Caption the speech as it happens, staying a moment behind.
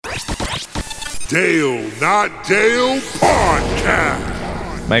Dale Not Dale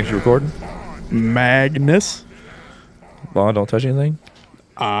Podcast. Max, you recording? Magnus. Vaughn, don't touch anything?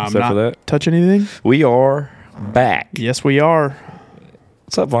 I'm Except not for that. touch anything. We are back. Yes, we are.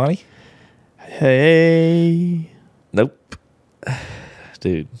 What's up, Vonnie? Hey. Nope.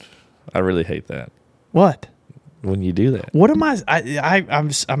 Dude, I really hate that What? when you do that. What am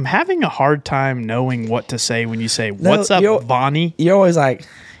I'm having a hard time knowing what to say when you say, "What's up, Vonnie?" You're always like,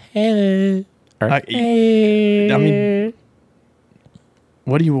 hey. I mean,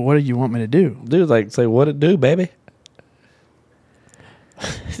 what do you want me to do? Dude, like, say, what it do, baby?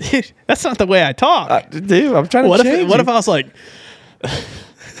 Dude, that's not the way I talk. Dude, I'm trying to change What if I was like,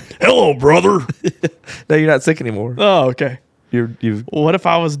 "Hello, brother"? No, you're not sick anymore. Oh, okay. You've What if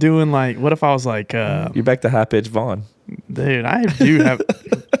I was doing like? What if I was like, you're back to high pitch Vaughn. dude, I do have.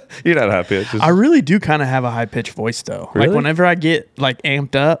 You're not high pitch. I really do kind of have a high pitched voice though. Really? Like whenever I get like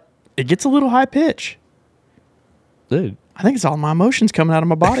amped up, it gets a little high pitch. Dude. I think it's all my emotions coming out of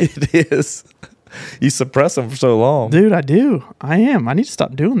my body. It is. You suppress them for so long. Dude, I do. I am. I need to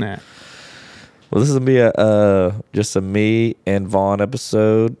stop doing that. Well, this is gonna be just a me and Vaughn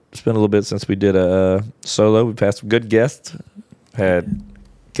episode. It's been a little bit since we did a solo. We passed some good guests. Had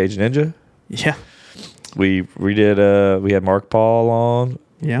Cajun Ninja. Yeah. We had Mark Paul on.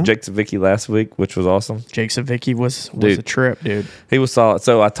 Yeah. Jake Savicki last week, which was awesome. Jake Savicki was Dude. a trip, dude. He was solid.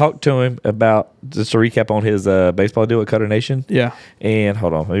 So I talked to him about, just to recap on his baseball deal at Cutter Nation. Yeah. And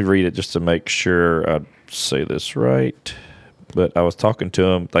hold on, let me read it just to make sure I say this right. But I was talking to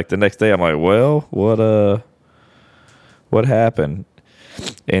him like the next day. I'm like, well, what happened?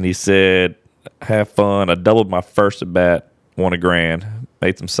 And he said, have fun. I doubled my first at bat, won $1,000,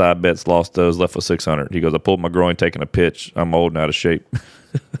 made some side bets, lost those, left with 600. He goes, I pulled my groin taking a pitch. I'm old and out of shape.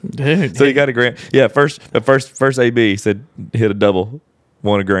 Dude. So he got $1,000. Yeah, first AB said hit a double,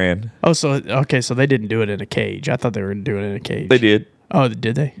 won $1,000. Oh, so okay, so they didn't do it in a cage. I thought they were doing it in a cage. They did. Oh,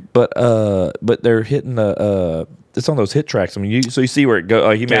 did they? But they're hitting it's on those hit tracks. I mean, you see where it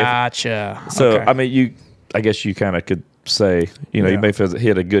goes. He may have, Gotcha. so Okay. I mean, I guess you kind of could say, you Yeah. may have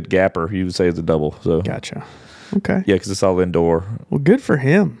hit a good gapper. You would say it's a double. So Gotcha. Okay. yeah, because it's all indoor. Well, good for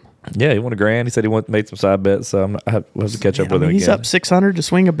him. Yeah, he won $1,000. He said he made some side bets. So we'll have to catch up with him He's again. up 600 to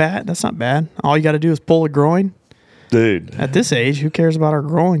swing a bat. That's not bad. All you got to do is pull a groin. Dude, At this age, who cares about our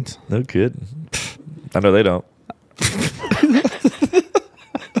groins? no kidding. I know they don't.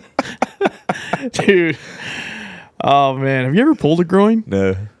 Dude. Oh, man. Have you ever pulled a groin?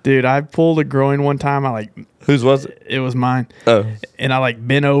 No. Dude, I pulled a groin one time. Whose was it? It was mine. Oh, And I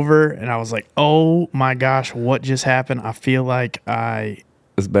bent over and I was like, oh my gosh, what just happened? I feel like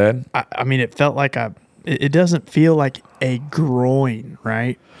it's bad. I mean, it felt like it doesn't feel like a groin,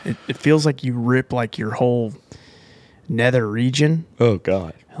 right? It feels like you rip like your whole nether region. Oh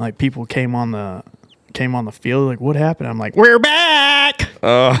God. Like people came on the field, like, what happened? I'm like, we're back.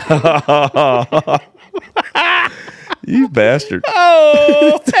 Oh. You bastard.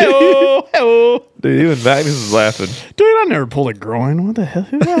 Oh. Dude, even Magnus is laughing. Dude, I never pulled a groin. What the hell?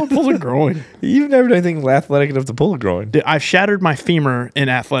 Who the hell pulls a groin? You've never done anything athletic enough to pull a groin. Dude, I've shattered my femur in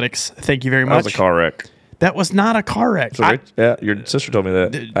athletics. Thank you very much. That was a car wreck. That was not a car wreck. So yeah, your sister told me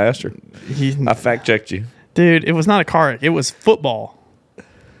that. I asked her. I fact checked you. Dude, it was not a car wreck. It was football.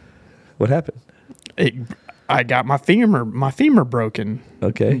 What happened? I got my femur broken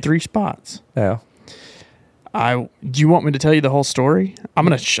Okay. in 3 spots. How? Do you want me to tell you the whole story?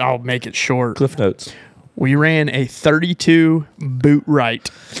 I'll make it short. Cliff notes. We ran a 32 boot right.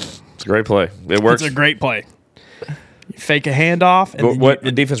 It's a great play. It works. It's a great play. You fake a handoff. And What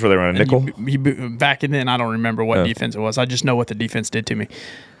defense were they running? Nickel? Back in then, I don't remember what defense it was. I just know what the defense did to me.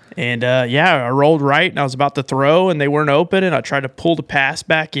 And, I rolled right, and I was about to throw, and they weren't open, and I tried to pull the pass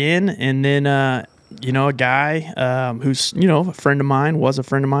back in, and then, a guy who's, a friend of mine, was a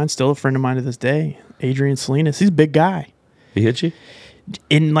friend of mine, still a friend of mine to this day, Adrian Salinas. He's a big guy. He hit you?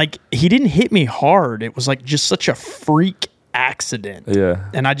 And, he didn't hit me hard. It was, just such a freak accident. Yeah.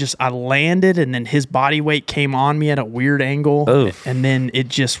 And I landed, and then his body weight came on me at a weird angle. Oof. And then it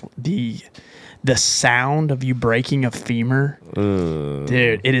just, the sound of you breaking a femur,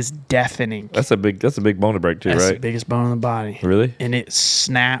 dude, it is deafening. That's a big bone to break too, That's right? the biggest bone in the body. Really? And it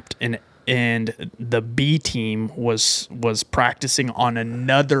snapped, and the B team was practicing on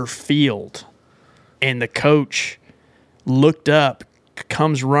another field, and the coach looked up,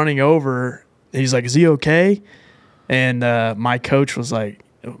 comes running over. He's like, "Is he okay?" And my coach was like,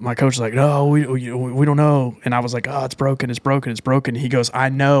 "No, we don't know." And I was like, "Oh, it's broken." He goes, "I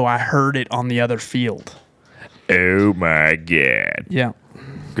know. I heard it on the other field." Oh my God. Yeah.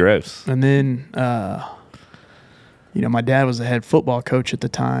 Gross. And then my dad was the head football coach at the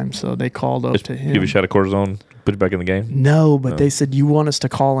time, so they called up to him. Give you a shot of cortisone, put you back in the game? No, but they said, you want us to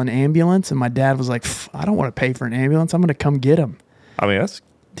call an ambulance? And my dad was like, I don't want to pay for an ambulance. I'm going to come get him. I mean, that's...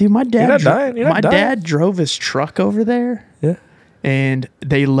 Dude, my dad, You're not dying. You're not dying. Dad drove his truck over there. Yeah. And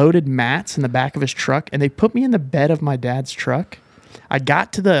they loaded mats in the back of his truck, and they put me in the bed of my dad's truck. I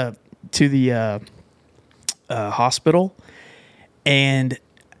got to the hospital, and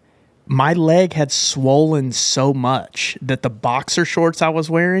my leg had swollen so much that the boxer shorts I was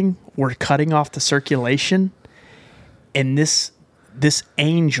wearing were cutting off the circulation. And this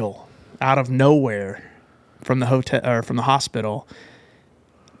angel out of nowhere from the hotel or from the hospital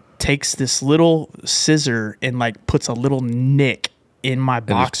takes this little scissor and like puts a little nick in my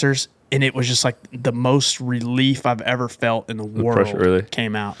boxers, and it was just like the most relief I've ever felt in the world. Pressure really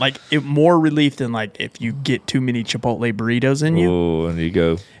came out. Like more relief than like if you get too many Chipotle burritos in you. Oh, and you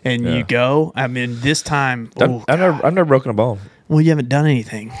go. You go. I mean, this time. I've never broken a bone. Well, you haven't done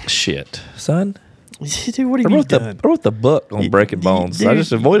anything. Shit, son. Dude, what have you done? I wrote the book on breaking bones. Dude, I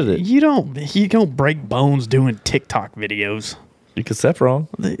just avoided it. You don't break bones doing TikTok videos. You could step wrong.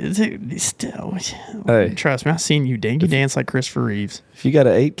 Still, Hey. trust me, I've seen you dance like Christopher Reeves. If you got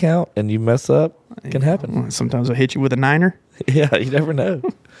an 8 count and you mess up, it can happen. Sometimes I'll hit you with a 9er. Yeah, you never know.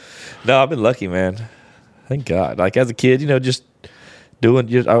 No, I've been lucky, man. Thank God. Like as a kid, just doing.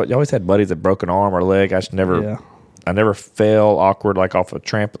 I always had buddies that broke an arm or leg. I never fell awkward like off a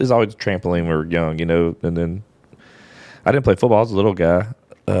trampoline. There's always a trampoline when we were young, And then I didn't play football. I was a little guy.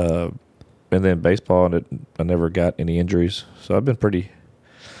 And then baseball, and I never got any injuries. So I've been pretty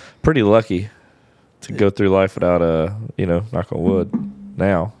lucky to go through life without knock on wood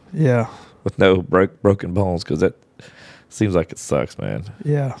now. Yeah. With no broken bones, because that seems like it sucks, man.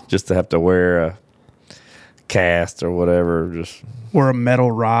 Yeah. Just to have to wear a cast or whatever, just or a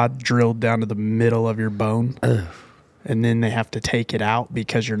metal rod drilled down to the middle of your bone. Ugh. And then they have to take it out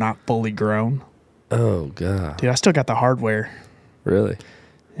because you're not fully grown. Oh God. Dude, I still got the hardware. Really?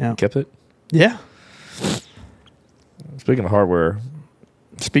 Yeah. Kept it? Yeah. Speaking of hardware,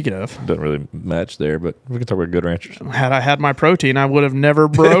 speaking of, doesn't really match there, but we can talk about Good Ranchers. Had I had my protein, I would have never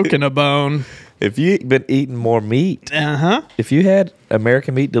broken a bone. If you'd been eating more meat, uh-huh. If you had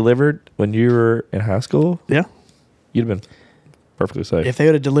American meat delivered when you were in high school, yeah, you'd have been perfectly safe. If they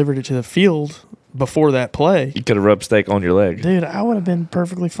would have delivered it to the field before that play, you could have rubbed steak on your leg, dude. I would have been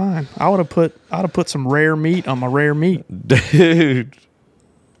perfectly fine. I'd have put some rare meat on my rare meat, dude.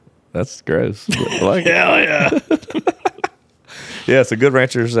 That's gross. I like it. Hell yeah. Yeah, so Good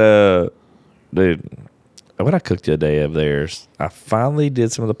Ranchers, dude, what I cooked the other day of theirs, I finally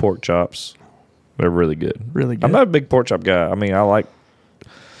did some of the pork chops. They're really good. Really good. I'm not a big pork chop guy. I mean,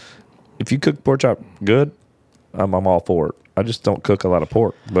 if you cook pork chop good, I'm all for it. I just don't cook a lot of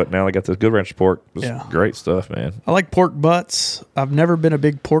pork. But now I got this Good Ranchers pork. It's great stuff, man. I like pork butts. I've never been a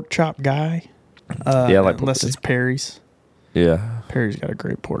big pork chop guy. Yeah, I like unless it's Perry's. Yeah. Perry's got a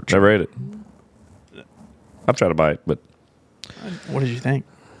great pork chop. Never ate it. I've tried to buy it, but what did you think?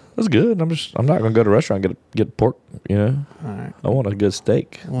 It was good. I'm not going to go to a restaurant and get pork, All right. I want a good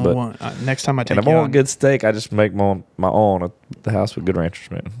steak. Well, next time I take and if I want a good steak, I just make my own at the house with Good Ranchers,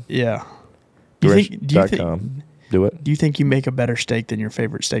 man. Yeah. Do you think you make a better steak than your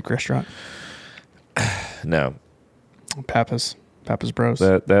favorite steak restaurant? No. Pappas Bros.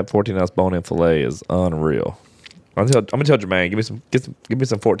 That 14-ounce bone-in filet is unreal. I'm gonna tell Jermaine, give me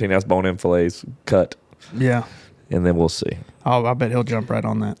some 14-ounce bone-in fillets cut. Yeah. And then we'll see. Oh, I bet he'll jump right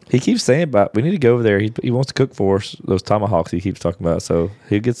on that. He keeps saying we need to go over there. He wants to cook for us those tomahawks he keeps talking about. So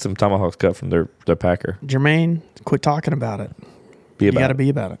he'll get some tomahawks cut from their packer. Jermaine, quit talking about it. You got to be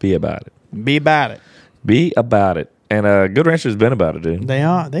about it. Be about it. Be about it. Be about it. And Good Ranchers has been about it, dude. They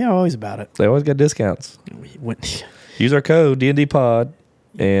are always about it. They always got discounts. Use our code D&D Pod,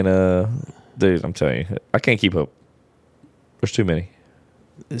 and dude, I'm telling you, I can't keep up. There's too many.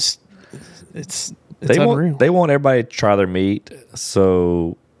 It's unreal. They want everybody to try their meat.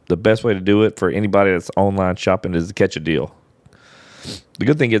 So the best way to do it for anybody that's online shopping is to catch a deal. The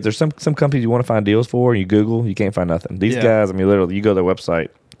good thing is there's some companies you want to find deals for, and you Google, you can't find nothing. These guys, I mean, literally, you go to their website,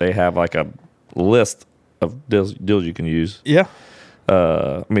 they have like a list of deals you can use. Yeah.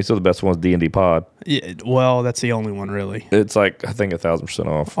 I mean, so the best one's D&D Pod. Yeah, well, that's the only one really. It's like I think 1,000%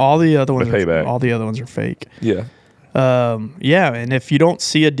 off. All the other ones are fake. Yeah. Yeah, and if you don't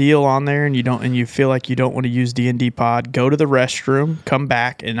see a deal on there and you feel like you don't want to use D&D Pod, go to the restroom, come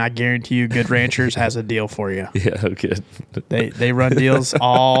back, and I guarantee you Good Ranchers has a deal for you. Yeah, okay. They run deals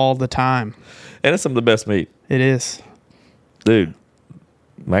all the time. And it's some of the best meat. It is. Dude,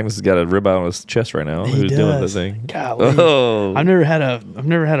 Magnus has got a ribeye on his chest right now. Who's doing this thing? Golly. Oh. I've never had a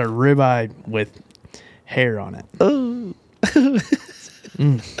ribeye with hair on it.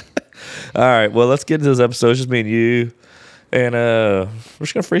 All right, well, let's get into this episode. It's just me and you. And we're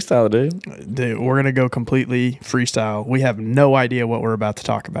just going to freestyle it, Dude, we're going to go completely freestyle. We have no idea what we're about to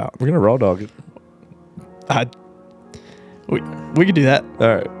talk about. We're going to raw dog it. We can do that.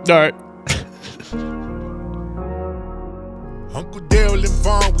 All right. All right. Uncle Dale and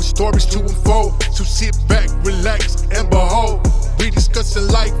Vaughn with stories to unfold. So sit back, relax, and behold. We discussing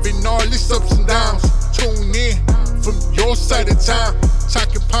life and all its ups and downs. Tune in from your side of town.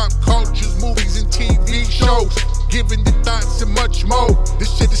 Talking pop cultures, movies, and TV shows. Giving the thoughts and much more.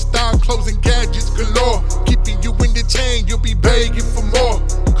 This shit is style, clothes, and gadgets galore. Keeping you entertained, you'll be begging for more.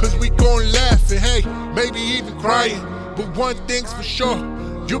 Cause we gon' laugh and hey, maybe even crying. But one thing's for sure,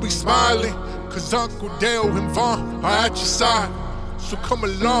 you'll be smiling. Cause Uncle Dale and Vaughn are at your side. So come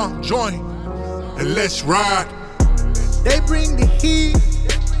along, join, and let's ride. They bring the heat,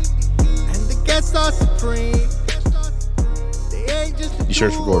 and the guests are supreme. They ain't just a You sure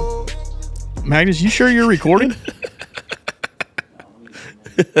it's duo. recording? Magnus, you sure you're recording?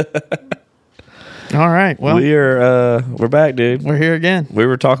 All right. Well, We're back, dude. we're here again. We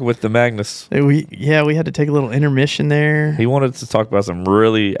were talking with the Magnus. We had to take a little intermission there. He wanted to talk about some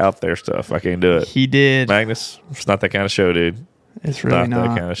really out there stuff. I can't do it. He did. Magnus, it's not that kind of show, dude. It's really not that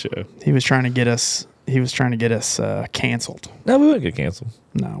not. kind of show. He was trying to get us. He was trying to get us canceled. No, we wouldn't get canceled.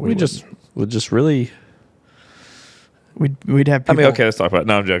 No, We just really. we'd have. I People, mean, okay, let's talk about it.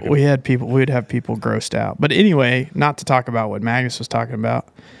 No, I'm joking. We'd have people grossed out. But anyway, not to talk about what Magnus was talking about.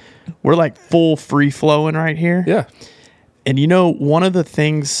 We're like full free flowing right here. Yeah. And you know, one of the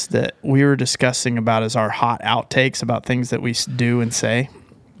things that we were discussing about is our hot outtakes about things that we do and say.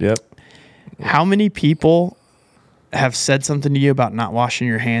 Yep. How many people have said something to you about not washing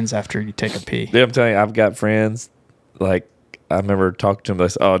your hands after you take a pee? Yeah, I'm telling you, I've got friends, like, I remember talking to them, they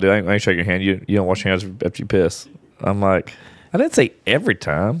said, oh, dude, I ain't shaking your hand. You don't wash your hands after you piss. I'm like, I didn't say every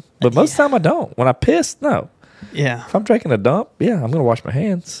time, but most of the time I don't. When I piss, no. Yeah. If I'm taking a dump, yeah, I'm going to wash my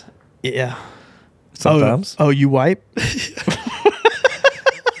hands. Yeah. Sometimes. Oh, you wipe?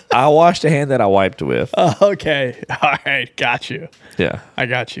 I wash the hand that I wiped with. Okay. All right. Got you. Yeah. I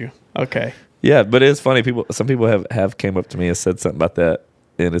got you. Okay. Yeah, but it's funny. Some people have came up to me and said something about that,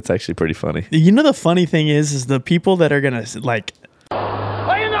 and it's actually pretty funny. You know, the funny thing is the people that are going to like,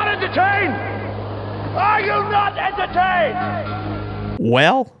 Are you not entertained? Are you not entertained?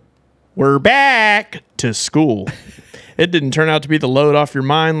 well, we're back to school. It didn't turn out to be the load off your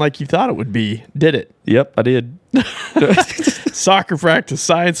mind like you thought it would be, did it? Yep, I did. Soccer practice,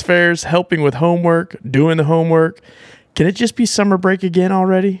 science fairs, helping with homework, doing the homework. Can it just be summer break again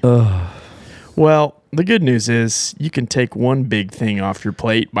already? Well, the good news is you can take one big thing off your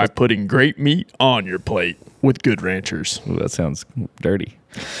plate by putting great meat on your plate with Good Ranchers. Ooh, that sounds dirty.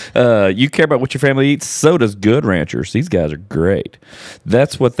 You care about what your family eats? So does Good Ranchers. These guys are great.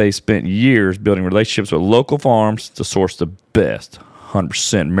 That's what they spent years building relationships with local farms to source the best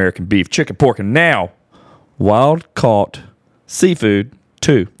 100% American beef, chicken, pork, and now wild-caught seafood,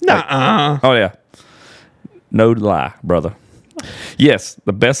 too. Nuh-uh. Oh, yeah. No lie, brother. Yes,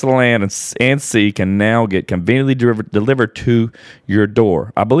 the best of the land and sea can now get conveniently delivered to your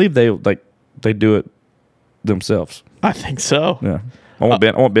door. I believe they do it themselves. I think so. Yeah. I want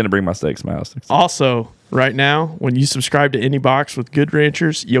Ben to bring my steaks to my house. Also, right now, when you subscribe to any box with Good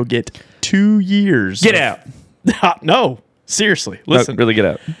Ranchers, you'll get 2 years. Get out. No, seriously. Listen, No, really get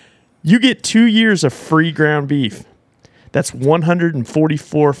out. you get 2 years of free ground beef. That's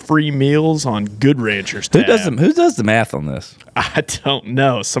 144 free meals on Good Ranchers tab. Who does the math on this? I don't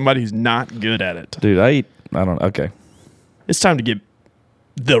know. Somebody who's not good at it. Dude, I don't know. Okay. It's time to get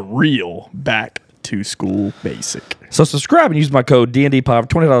the real back to school basic. So subscribe and use my code DNDPOD for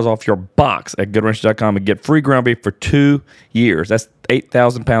 $20 off your box at goodranchers.com and get free ground beef for 2 years. That's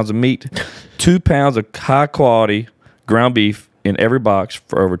 8,000 pounds of meat, 2 pounds of high quality ground beef in every box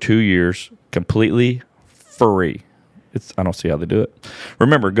for over 2 years, completely free. I don't see how they do it.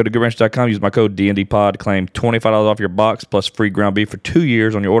 Remember, go to goodranchers.com, use my code DNDPOD, claim $25 off your box plus free ground beef for 2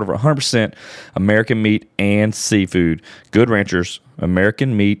 years on your order for 100% American meat and seafood. Good Ranchers,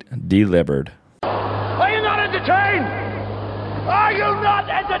 American meat delivered. Are you not entertained? Are you not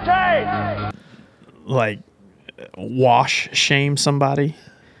entertained? Like, wash shame somebody,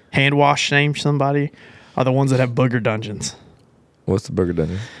 hand wash shame somebody, are the ones that have booger dungeons. What's the burger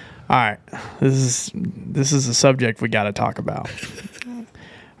dungeon? All right, this is a subject we got to talk about. All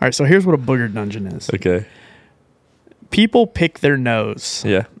right, so here's what a booger dungeon is. Okay. People pick their nose.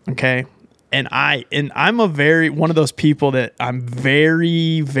 Yeah. Okay. And I'm one of those people that I'm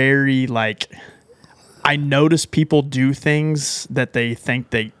very, very like, I notice people do things that they think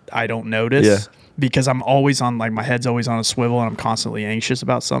I don't notice. Yeah. because I'm always on, like, my head's always on a swivel and I'm constantly anxious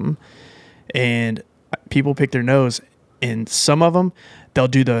about something. And people pick their nose, and some of them, they'll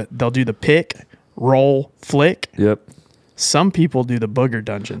do the pick, roll, flick. Yep. Some people do the booger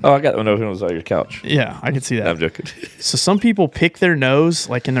dungeon. Oh, I got one of those on your couch. Yeah, I can see that. I'm joking. So some people pick their nose,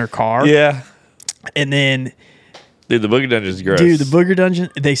 like in their car. Yeah. And then, Dude, the booger dungeon is gross. dude, the booger dungeon,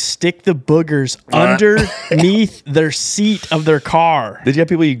 they stick the boogers underneath their seat of their car. Did you have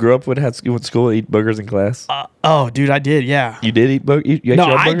people you grew up with you went to school eat boogers in class? Oh, dude, I did, yeah. You did eat boogers? No,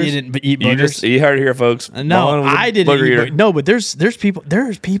 I didn't eat boogers. You heard it here, folks. No, Mom was a I didn't booger eat eater. boogers. No, but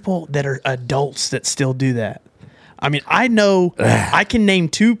there's people that are adults that still do that. I mean, I know I can name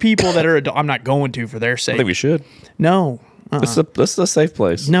 2 people that are adult. I'm not going to for their sake. I think we should. No. This is a safe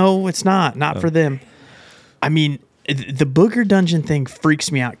place. No, it's not. Not for them. I mean, the booger dungeon thing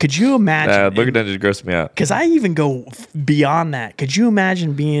freaks me out. Could you imagine? Booger dungeon grossed me out. Because I even go beyond that. Could you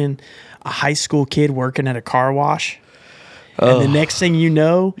imagine being a high school kid working at a car wash? And the next thing you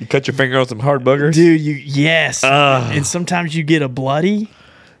know, You cut your finger on some hard boogers? dude, yes. And sometimes you get a bloody.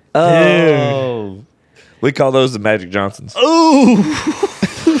 Oh. We call those the Magic Johnsons. Ooh.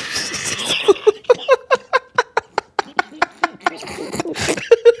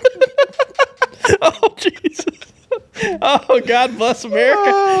 Oh, Jesus. Oh, God bless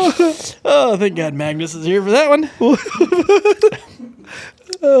America. Oh, thank God Magnus is here for that one.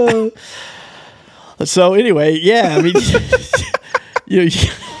 So, anyway, yeah, I mean,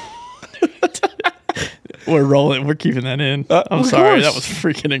 we're rolling. We're keeping that in. I'm sorry. That was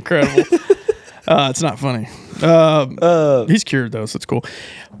freaking incredible. It's not funny. He's cured though, so it's cool.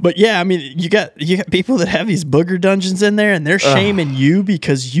 But yeah, I mean, you got people that have these booger dungeons in there, and they're shaming you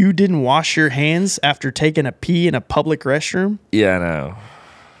because you didn't wash your hands after taking a pee in a public restroom. Yeah, I know.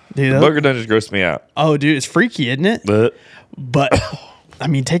 Dude, Booger dungeons gross me out. oh, dude, it's freaky, isn't it? But I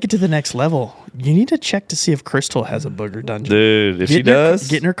mean, take it to the next level. You need to check to see if Crystal has a booger dungeon. dude, if she does,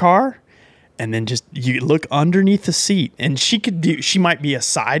 Get in her car. And then just you look underneath the seat, and she might be a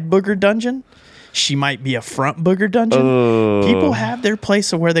side booger dungeon. She might be a front booger dungeon. People have their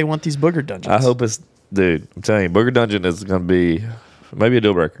place of where they want these booger dungeons. I hope it's, dude, I'm telling you, Booger Dungeon is going to be maybe a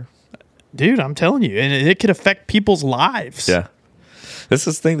deal breaker. Dude, I'm telling you. And it could affect people's lives. Yeah. This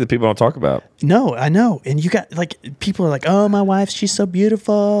is the thing that people don't talk about. No, I know. And you got, like, people are like, oh, my wife, she's so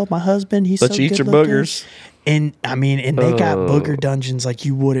beautiful. My husband, he's But so you eat good your looking. boogers. And, I mean, and they got booger dungeons like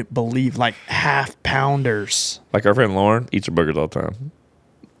you wouldn't believe, like half-pounders. Like our friend Lauren eats her boogers all the time.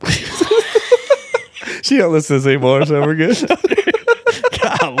 She don't listen to this anymore, so we're good.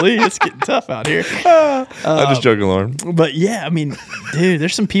 Golly, it's getting tough out here. I'm just joking, Lauren. But, yeah, I mean, dude,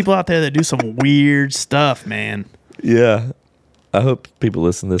 there's some people out there that do some weird stuff, man. Yeah. I hope people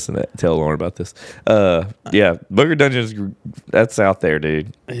listen to this and tell Lauren about this. Yeah, Booger Dungeons, that's out there,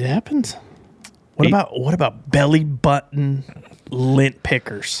 dude. It happens. What about belly button lint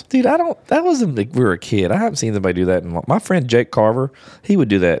pickers? Dude, that wasn't like we were a kid. I haven't seen anybody do that. My friend Jake Carver, he would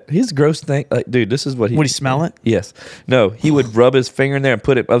do that. His gross thing, like, dude, this is what he Would he smell it? Yes. No, he would rub his finger in there and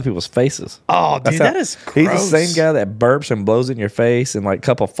put it in other people's faces. Oh, dude, that is gross. He's the same guy that burps and blows in your face and like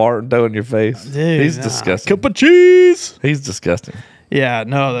cup of fart and dough in your face. Dude, He's disgusting. Cup of cheese. He's disgusting. Yeah,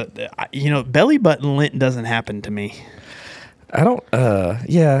 no, belly button lint doesn't happen to me. I don't.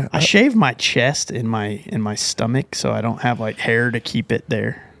 Yeah. I shave my chest in my stomach, so I don't have like hair to keep it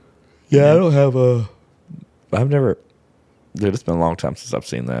there. Yeah, I don't have a. I've never. Dude, it's been a long time since I've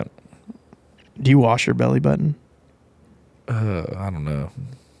seen that. Do you wash your belly button? I don't know.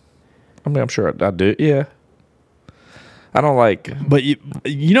 I mean, I'm sure I do. Yeah. I don't like. But you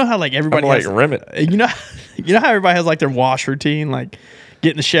know how like everybody I has, don't like rim it. you know how everybody has like their wash routine, like get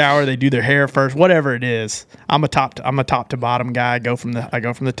in the shower, they do their hair first, whatever it is. I'm a top to bottom guy. I go from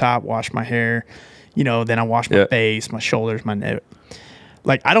the top, wash my hair, then I wash my face, my shoulders, my neck.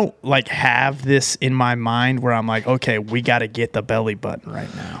 Like I don't like have this in my mind where I'm like, okay, we got to get the belly button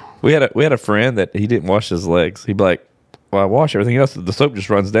right now. We had a friend that he didn't wash his legs. He'd be like, "Well, I wash everything else. The soap just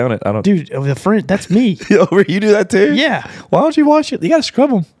runs down it. I don't." Dude, the friend, that's me. You do that too? Yeah. Why don't you wash it? You got to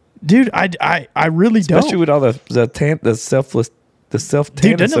scrub them. Dude, I really don't. Especially with all the tan, the self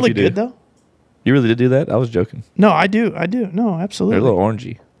tan. Dude, doesn't it look good though? You really did do that? I was joking. No, I do. No, absolutely. They're a little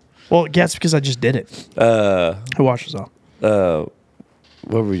orangey. Well, yeah, it's because I just did it. Who washes off?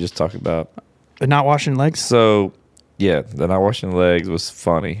 What were we just talking about? Not washing legs? So, yeah, the not washing legs was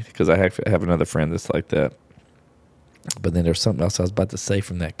funny because I have another friend that's like that. But then there's something else I was about to say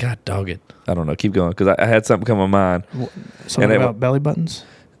from that. God dog it. I don't know. Keep going because I had something come to mind. Something about belly buttons?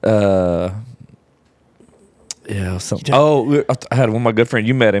 Yeah. Something. I had one of my good friend.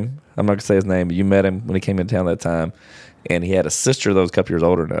 You met him. I'm not going to say his name, but you met him when he came in town that time. and he had a sister that was a couple years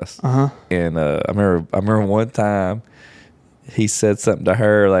older than us. And I remember one time he said something to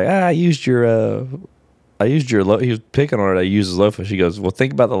her like, I used your he was picking on her. I used his loafah. She goes, well,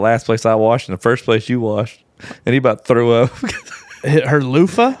 think about the last place I washed and the first place you washed. And he about threw up. Her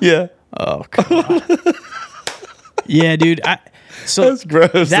loofah? Yeah. Oh, God. Yeah, dude. So That's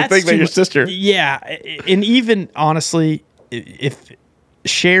gross to think about your sister. Yeah. And even, honestly, if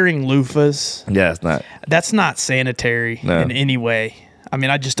sharing loofahs, Yeah, it's not. that's not sanitary No. in any way. I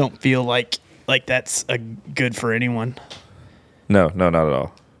mean, I just don't feel like that's good for anyone. No, not at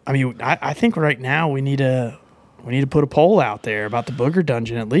all. I mean, I think right now we need to put a poll out there about the booger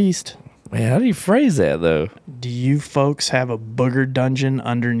dungeon at least. Man, how do you phrase that, though? Do you folks have a booger dungeon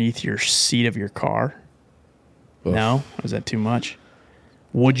underneath your seat of your car? Oof. No? Was that too much?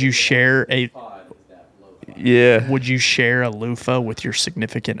 Would you share a Yeah. Would you share a loofah with your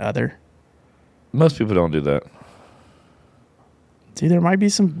significant other? Most people don't do that. See, there might be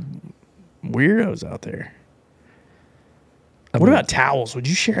some weirdos out there. What about towels? Would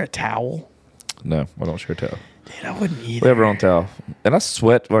you share a towel? No, I don't share a towel. Dude, I wouldn't either. We have our own towel. And I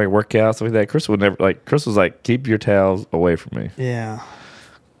sweat when I work out, stuff like that. Chris was like, keep your towels away from me. Yeah.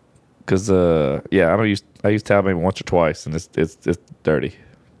 Because, I use towel maybe once or twice, and it's dirty.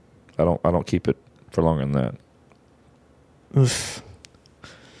 I don't keep it for longer than that. Oof.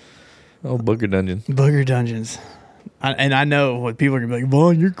 Oh, booger dungeon. Booger dungeons. I know what people are going to be like,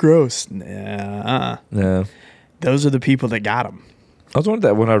 Vaughn, you're gross. Nah. No. Those are the people that got them. I was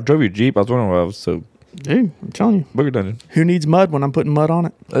wondering that when I drove your Jeep, I was wondering why I was so Dude, I'm telling you. booger dungeon. Who needs mud when I'm putting mud on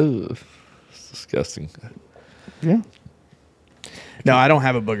it? Ugh. It's disgusting. Yeah. No, I don't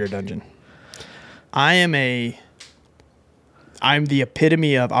have a booger dungeon. I'm the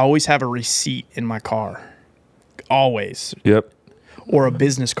epitome of, I always have a receipt in my car. Always. Yep. Or a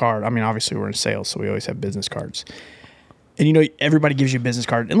business card. I mean, obviously we're in sales, so we always have business cards. And you know, everybody gives you a business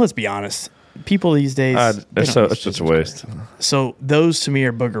card. And let's be honest, people these days, they It's don't use such a business waste. cards. So those to me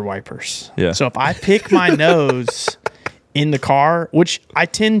are booger wipers. Yeah. So if I pick my nose in the car, which I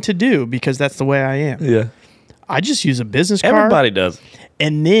tend to do because that's the way I am, Yeah. I just use a business card. Everybody does.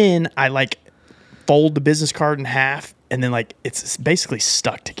 And then I fold the business card in half, and then it's basically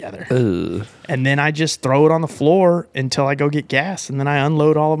stuck together. Ugh. And then I just throw it on the floor until I go get gas, and then I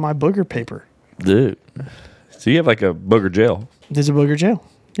unload all of my booger paper. Dude. So you have like a booger jail. There's a booger jail.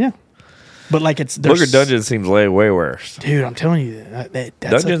 Yeah. But Booger dungeon seems way worse. Dude, I'm telling you, that's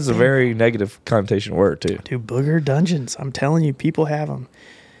Dungeon's a very negative connotation word too. Dude, booger dungeons. I'm telling you, people have them.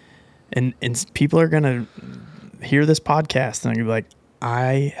 And people are going to hear this podcast and they're going to be like,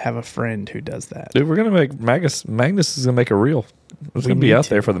 I have a friend who does that. Dude, we're gonna make Magnus is gonna make a reel. It's gonna be out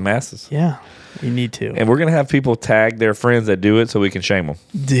there for the masses. Yeah, we need to. And we're gonna have people tag their friends that do it so we can shame them.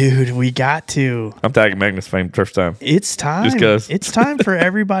 Dude, we got to. I'm tagging Magnus first time. It's time. Just 'cause. It's time for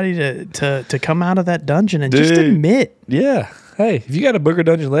everybody to come out of that dungeon and just Dude. admit. Yeah. Hey, if you got a booger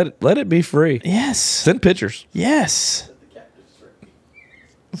dungeon, let it be free. Yes. Send pictures. Yes.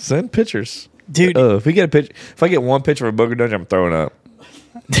 Send pictures. Dude. If I get one picture of a booger dungeon, I'm throwing up.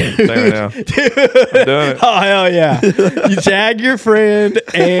 Say right now. I'm doing it. Oh, hell yeah. You tag your friend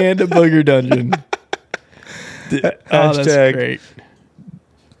and a booger dungeon. That's Hashtag great.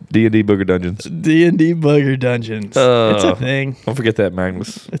 D&D booger dungeons. D&D booger dungeons. It's a thing. Don't forget that,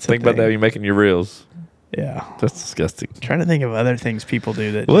 Magnus. It's a Think about thing. that when you're making your reels. Yeah. That's disgusting. Trying to think of other things people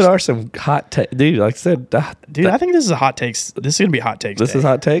do that. What are some hot takes? Dude, like I said, Dude, I think this is a hot takes. This is going to be hot takes. this day. is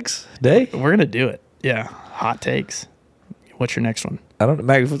hot takes day? We're going to do it. Yeah. Hot takes. What's your next one? I don't know.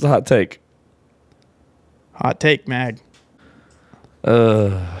 Magnus, what's a hot take? Hot take, Mag.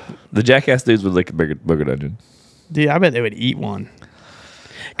 The jackass dudes would lick a booger dungeon. Dude, I bet they would eat one.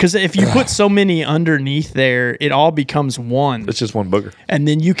 Because if you put so many underneath there, it all becomes one. It's just one booger. And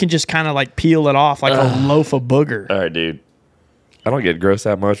then you can just kind of peel it off like a loaf of booger. All right, dude. I don't get gross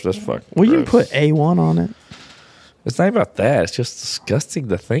that much. That's fucking Well, you gross. can put A1 on it. It's not about that. It's just disgusting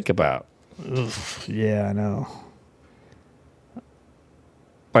to think about. Yeah, I know.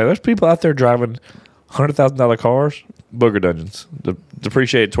 Like, there's people out there driving $100,000 cars, booger dungeons,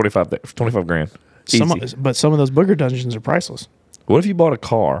 depreciated 25 grand. Easy. But some of those booger dungeons are priceless. What if you bought a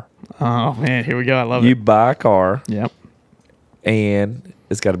car? Oh, man. Here we go. I love You it. buy a car Yep. and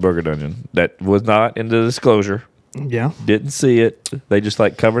it's got a booger dungeon that was not in the disclosure. Yeah. Didn't see it. They just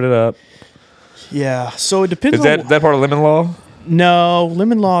covered it up. Yeah. So it depends Is that part of lemon law? No,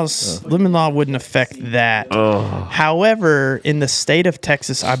 lemon law wouldn't affect that. However, in the state of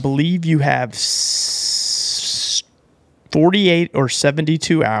Texas, I believe you have 48 or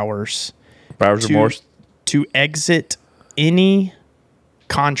 72 hours Buyer's remorse. to exit any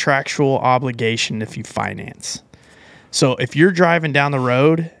contractual obligation if you finance. So if you're driving down the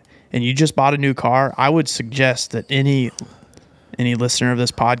road and you just bought a new car, I would suggest that any listener of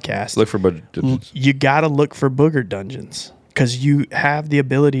this podcast, Look for budget dungeons. you got to look for Booger Dungeons, because you have the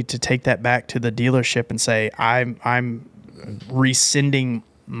ability to take that back to the dealership and say, I'm rescinding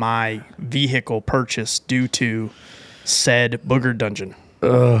my vehicle purchase due to said Booger Dungeon.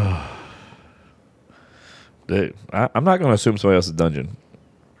 Dude, I'm not going to assume somebody else's dungeon.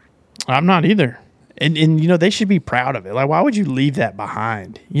 I'm not either. And they should be proud of it. Like, why would you leave that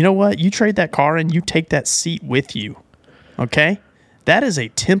behind? You know what? You trade that car and you take that seat with you. Okay? That is a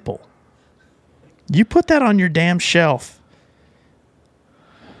temple. You put that on your damn shelf.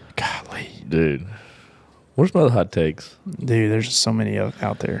 Golly. Dude. Where's my other hot takes? Dude, there's just so many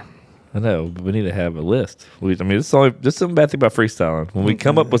out there. I know, but we need to have a list. This is some bad thing about freestyling. When we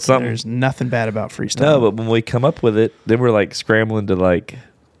come up with something. There's nothing bad about freestyle. No, but when we come up with it, then we're like scrambling to like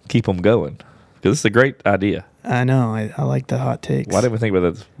keep them going. Because it's a great idea. I know. I like the hot takes. Why didn't we think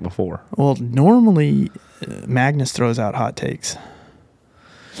about that before? Well, normally Magnus throws out hot takes.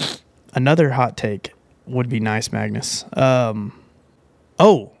 Another hot take would be nice, Magnus. I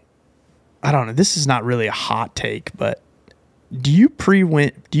don't know. This is not really a hot take, but do you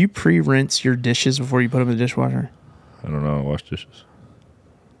pre-rinse your dishes before you put them in the dishwasher? I don't know. I wash dishes.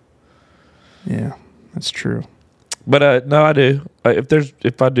 Yeah, that's true. But no, I do.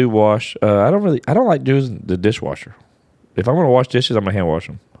 If I do wash, I don't like using the dishwasher. If I'm gonna wash dishes, I'm gonna hand wash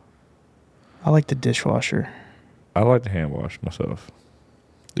them. I like the dishwasher. I like to hand wash myself.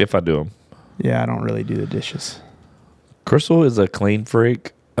 If I do them. Yeah, I don't really do the dishes. Crystal is a clean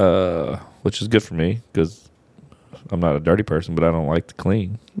freak, which is good for me because I'm not a dirty person, but I don't like to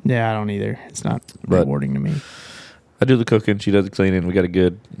clean. Yeah, I don't either. It's not But rewarding to me. I do the cooking. She does the cleaning. We got a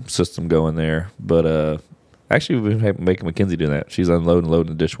good system going there. But actually, we've been making Mackenzie do that. She's unloading and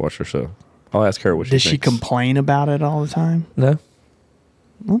loading the dishwasher, so I'll ask her what she Does thinks. she complain about it all the time? No.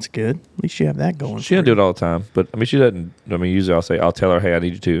 Well, that's good. At least you have that going. She doesn't do it all the time, but I mean, she doesn't. I mean, usually I'll tell her, "Hey, I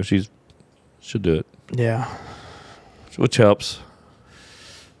need you to." She'll do it, Yeah. which helps.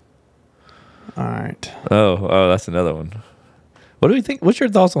 All right. Oh, that's another one. What do you think? What's your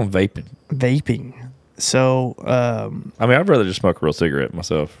thoughts on vaping? Vaping. So, I mean, I'd rather just smoke a real cigarette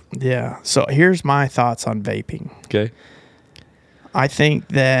myself. yeah. So here's my thoughts on vaping. Okay. I think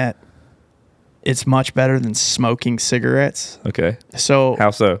that it's much better than smoking cigarettes. Okay. So, How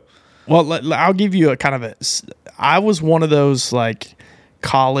so? well, I'll give you a kind of I was one of those like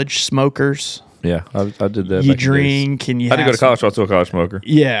college smokers. Yeah, I did that. You back in the days. drink and you I didn't go to have some- college, so I was still a college smoker.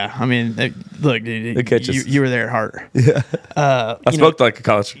 Yeah. I mean, look, dude, It catches- you were there at heart. I smoked like a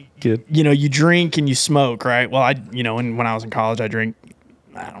college kid. You drink and you smoke, right? Well, when I was in college, I drank,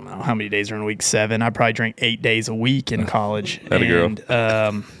 I don't know how many days are in a week, 7. I probably drank 8 days a week in college. Atta girl.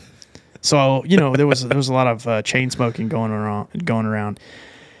 And, so, there was a lot of chain smoking going around.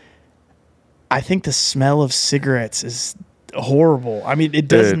 I think the smell of cigarettes is horrible. I mean, it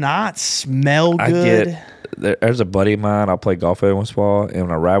does Dude, not smell good. There's a buddy of mine I'll play golf with once in a while, and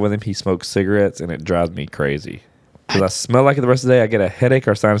when I ride with him, he smokes cigarettes, and it drives me crazy. Because I smell like it the rest of the day. I get a headache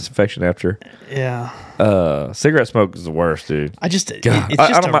or sinus infection after. Yeah. Cigarette smoke is the worst, dude. I just, God, it's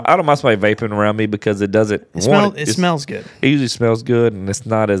just I don't mind somebody vaping around me because it doesn't. it smells good. It usually smells good, and it's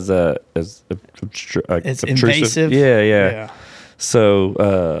not as It's obtrusive. invasive. Yeah.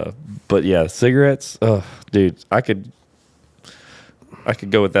 So, but yeah, cigarettes. Oh, dude, I could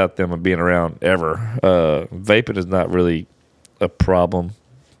go without them and being around ever. Vaping is not really a problem,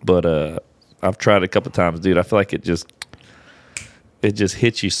 but I've tried it a couple of times, dude. I feel like it just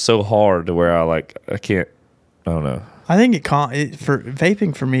hits you so hard to where I can't. I don't know. I think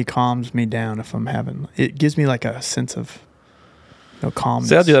vaping for me calms me down if I'm having. It gives me like a sense of calmness.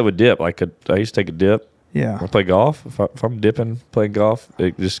 See, I do that with dip. I used to take a dip. Yeah. When I play golf, if I'm dipping, playing golf,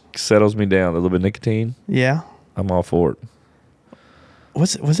 it just settles me down. A little bit of nicotine. Yeah. I'm all for it.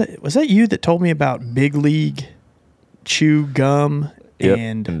 Was that you that told me about Big League chew gum Yep.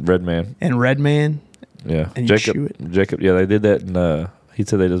 and Red Man. Red Man? Yeah. And you chew it? Jacob, yeah, they did that, and he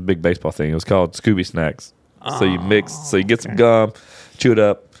said they did this big baseball thing. It was called Scooby Snacks. So you get some gum, chew it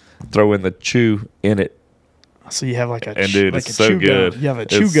up, throw in the chew in it. So you have like a And dude, like it's a so chew good. gum. You have a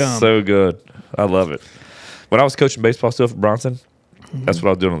chew it's gum. so good. I love it. When I was coaching baseball still for Bronson, that's what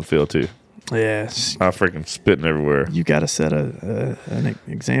I was doing on the field too. Yes. I was freaking spitting everywhere. You got to set an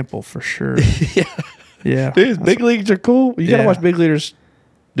example for sure. Yeah. Dude, big leagues are cool. You got to Yeah. watch big leaguers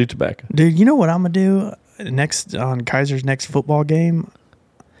do tobacco. Dude, you know what I'm going to do next on Kaiser's next football game?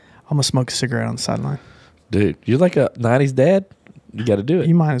 I'm going to smoke a cigarette on the sideline. Dude, you're like a 90s dad. You got to do it.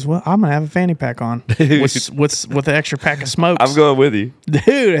 You might as well. I'm going to have a fanny pack on with the extra pack of smokes. I'm going with you.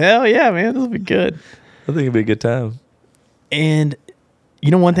 Dude, hell yeah, man. This will be good. I think it'd be a good time. And you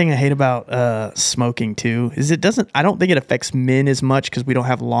know, one thing I hate about smoking too is I don't think it affects men as much because we don't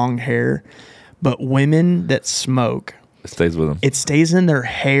have long hair, but women that smoke, It stays with them. it stays in their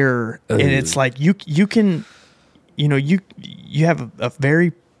hair, and it's like you can, you know, you have a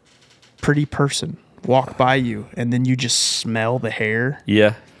very pretty person walk by you, and then you just smell the hair,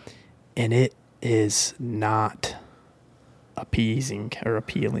 Yeah. and it is not appeasing or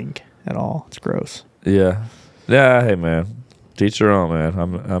appealing at all. It's gross. Yeah. Yeah. Hey, man. Teach their own,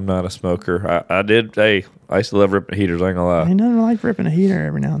 man. I'm not a smoker. I used to love ripping heaters. I ain't gonna lie. I never like ripping a heater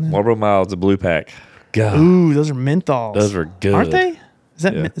every now and then. Marlboro Miles, the blue pack. God. Ooh, those are menthols. Those are good. aren't they? Is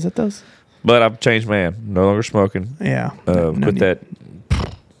that Yeah. is that those? But I've changed, man. No longer smoking. Yeah. Quit need, that.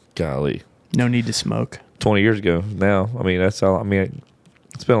 Golly. No need to smoke. 20 years ago now. I mean, that's all. I mean,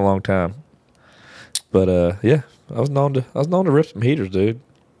 it's been a long time. But yeah, I was known to rip some heaters, dude.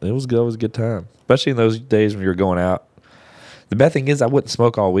 It was good. It was a good time, especially in those days when you were going out. The bad thing is, I wouldn't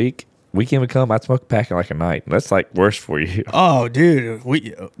smoke all week. Weekend would come, I'd smoke a pack in like a night. That's like worse for you. Oh, dude,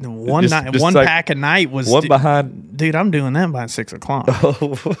 one Just like pack a night was one behind. Dude, I'm doing that by 6 o'clock.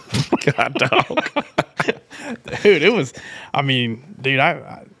 Oh, God, dog. Dude, it was. I mean, dude,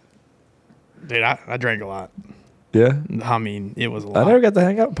 I drank a lot. Yeah, I mean, it was a I lot. never got to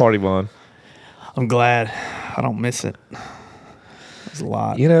hang out with Party One. I'm glad. I don't miss it. It was a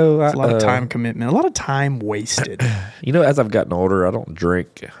lot. You know, it's a lot of time commitment. A lot of time wasted. You know, as I've gotten older, I don't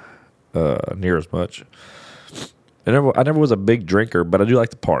drink near as much. I never was a big drinker, but I do like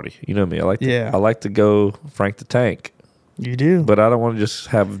to party. You know me. I like to go Frank the Tank. You do. But I don't want to just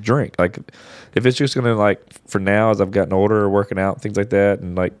have a drink. Like, if it's just gonna, like, for now, as I've gotten older, working out, things like that,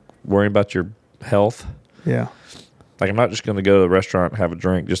 and like worrying about your health. Yeah. Like, I'm not just gonna go to the restaurant and have a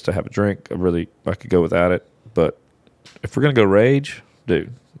drink just to have a drink. I could go without it. But if we're gonna go rage,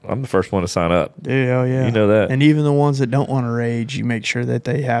 dude, I'm the first one to sign up. Dude, oh yeah. You know that. And even the ones that don't want to rage, you make sure that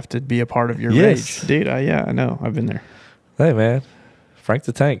they have to be a part of your Yes. rage. Dude, I know. I've been there. Hey, man, Frank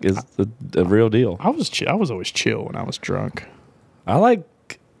the Tank is the real deal. I was always chill when I was drunk. I'm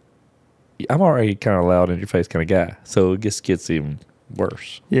already kind of loud in your face kind of guy, so it just gets even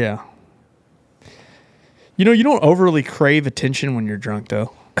worse. Yeah. You know, you don't overly crave attention when you're drunk,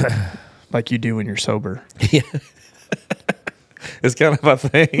 though, like you do when you're sober. Yeah. It's kind of my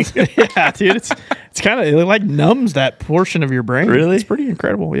thing. Yeah, dude, it's kind of, it like numbs that portion of your brain. Really? It's pretty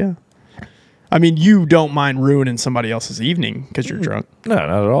incredible. Yeah. I mean, you don't mind ruining somebody else's evening because you're drunk. No, not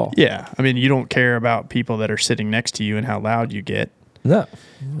at all. Yeah. I mean, you don't care about people that are sitting next to you and how loud you get. No,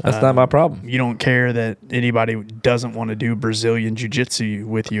 that's not my problem. You don't care that anybody doesn't want to do Brazilian jiu-jitsu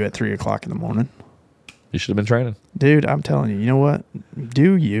with you at 3 o'clock in the morning. You should have been training. Dude, I'm telling you, you know what?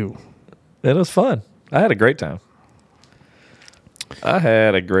 Do you? It was fun. I had a great time.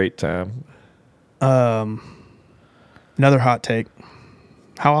 Another hot take.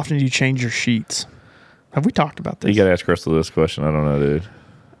 How often do you change your sheets? Have we talked about this? You got to ask Crystal this question. I don't know, dude.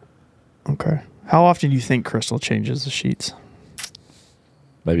 Okay. How often do you think Crystal changes the sheets?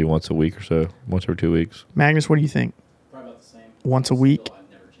 Maybe once a week or so. Once every 2 weeks. Magnus, what do you think? Probably about the same. Once a week? Still, I've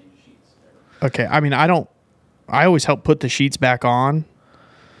never changed sheets ever. Okay. I mean, I always help put the sheets back on,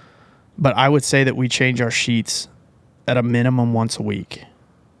 but I would say that we change our sheets at a minimum once a week.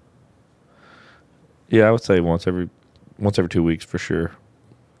 Yeah, I would say once every 2 weeks for sure.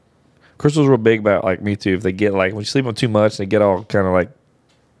 Crystal's real big about, like, me too. If they get, like, when you sleep on too much, they get all kind of like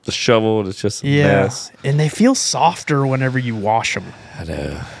disheveled. It's just a mess. And they feel softer whenever you wash them. I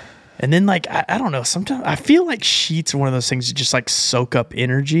know. And then, like, I don't know. Sometimes I feel like sheets are one of those things that just, like, soak up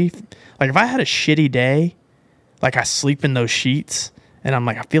energy. Like, if I had a shitty day, like, I sleep in those sheets, and I'm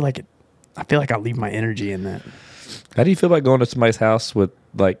like, I feel like I leave my energy in that. How do you feel about going to somebody's house with,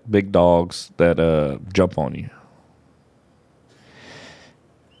 like, big dogs that jump on you?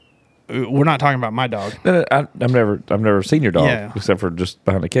 We're not talking about my dog. No, I've never seen your dog Yeah. except for just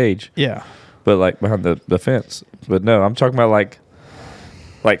behind the cage. Yeah. But like behind the fence. But no, I'm talking about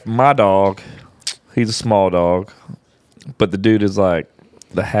like my dog. He's a small dog, but the dude is like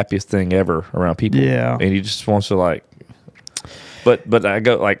the happiest thing ever around people. Yeah. And he just wants to like. But I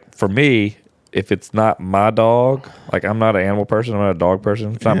go like for me, if it's not my dog, like I'm not an animal person, I'm not a dog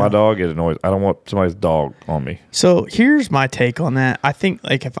person. If it's not my dog, it annoys. I don't want somebody's dog on me. So here's my take on that. I think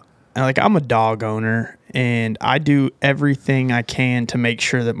like I'm a dog owner and I do everything I can to make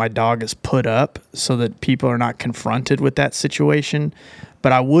sure that my dog is put up so that people are not confronted with that situation.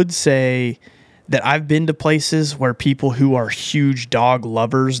 But I would say that I've been to places where people who are huge dog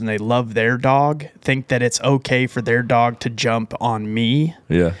lovers and they love their dog think that it's okay for their dog to jump on me,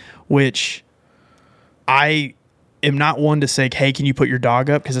 Yeah. which I am not one to say, hey, can you put your dog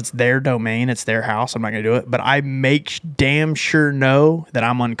up? Because it's their domain. It's their house. I'm not going to do it. But I make damn sure know that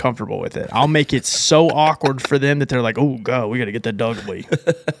I'm uncomfortable with it. I'll make it so awkward for them that they're like, oh, God, we got to get that dog away.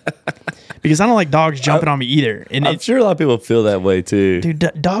 Because I don't like dogs jumping on me either. And I'm sure a lot of people feel that way too.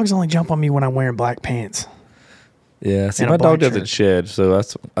 dude, dogs only jump on me when I'm wearing black pants. Yeah, see, and a my dog black doesn't shed, so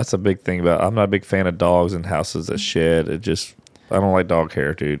that's a big thing about. I'm not a big fan of dogs in houses that shed. I don't like dog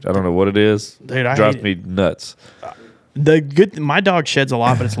hair, dude. I don't know what it is. Dude, I drives hate me nuts. My dog sheds a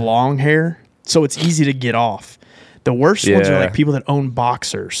lot, but it's long hair, so it's easy to get off. The worst ones are Yeah. like people that own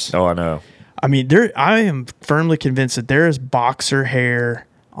boxers. Oh, I know. I mean, I am firmly convinced that there is boxer hair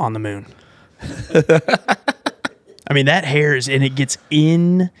on the moon. I mean, that hair is, and it gets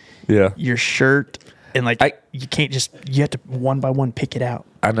in Yeah, your shirt, and like you can't just, you have to one by one pick it out.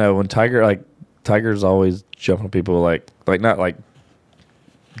 I know. When Tiger's always jumping on people, like not like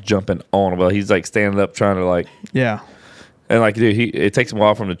jumping on, but he's like standing up trying to like, Yeah. and like, dude, it takes him a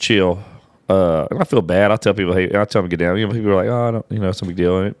while for him to chill. And I feel bad. I'll tell people, hey, I'll tell him to get down. You know, people are like, oh, I don't, it's no big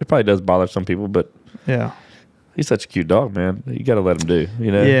deal. And it probably does bother some people, but Yeah. he's such a cute dog, man. You got to let him do,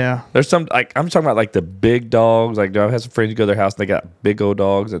 Yeah. There's some, like, I'm talking about like the big dogs. Like, I've had some friends who go to their house and they got big old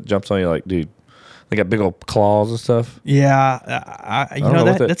dogs that jumps on you. Like, dude, they got big old claws and stuff. Yeah. You don't know,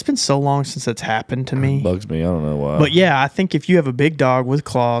 know what that's been so long since that's happened to me. Bugs me. I don't know why. But yeah, I think if you have a big dog with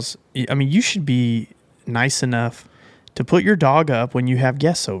claws, I mean, you should be nice enough to put your dog up when you have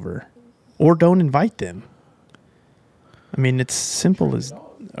guests over, or don't invite them. I mean, it's simple as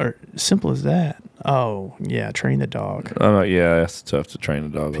that. Oh yeah, train the dog. Yeah, it's tough to train a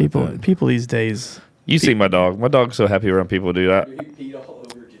dog. People like that. people these days. You see my dog. My dog's so happy around people, dude. He peed all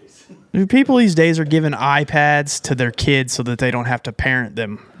over Jason. People these days are giving iPads to their kids so that they don't have to parent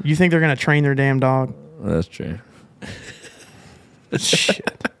them. You think they're gonna train their damn dog? That's true.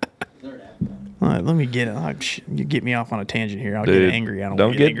 Shit. They're an appetite. All right, let me get it. You get me off on a tangent here. I'll Dude, get angry. I don't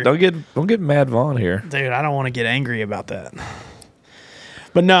want to get angry. don't get mad Vaughn here. Dude, I don't want to get angry about that.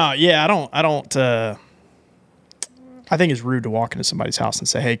 But no, yeah, I don't. I think it's rude to walk into somebody's house and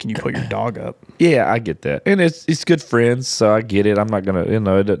say, "Hey, can you put your dog up?" Yeah, I get that, and it's good friends, so I get it. I'm not gonna,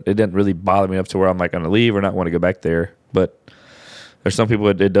 it didn't really bother me enough to where I'm like gonna leave or not want to go back there. But there's some people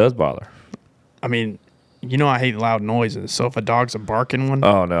it does bother. I mean, I hate loud noises. So if a dog's a barking one,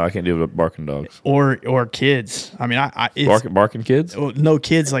 Oh no, I can't deal with barking dogs. or kids, I mean, it's, Barking kids. well, no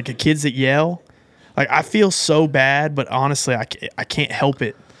kids, like kids that yell. Like I feel so bad, but honestly, I can't help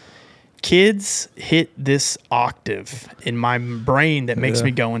it. Kids hit this octave in my brain that makes me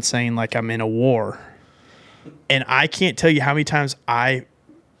go insane, like I'm in a war. And I can't tell you how many times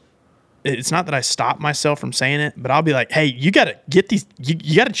it's not that I stop myself from saying it, but I'll be like, hey, you got to get these,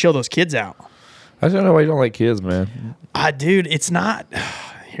 you got to chill those kids out. I don't know why you don't like kids, man. Dude, it's not,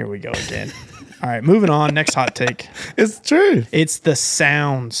 here we go again. All right, moving on. Next hot take. It's true. It's the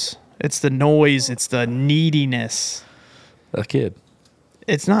sounds. It's the noise. It's the neediness. A kid.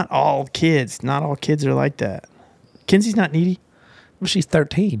 It's not all kids. Not all kids are like that. Kenzie's not needy. Well, she's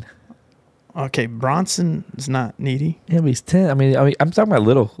 13. Okay, Bronson is not needy. Yeah, but he's 10. I mean, I'm talking about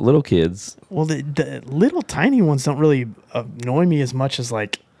little kids. Well, the little tiny ones don't really annoy me as much as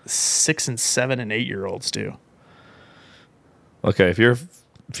like 6 and 7 and 8-year-olds do. Okay, if you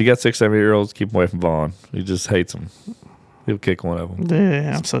got 6, 7-year-olds, keep them away from Vaughn. He just hates them. He'll kick one of them.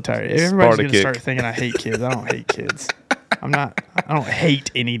 Yeah, I'm so tired. Everybody's Sparta gonna start thinking I hate kids. I don't hate kids. I don't hate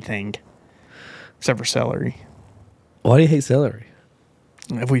anything except for celery. Why do you hate celery?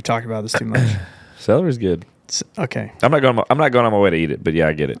 Have we talked about this too much? Celery's good. Okay, I'm not going on my way to eat it, but yeah,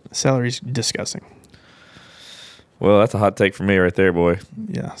 I get it. celery's disgusting. Well, that's a hot take for me right there, boy.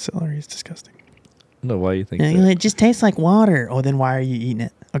 Yeah, celery is disgusting. I don't know why you think that. It just tastes like water. Oh, then why are you eating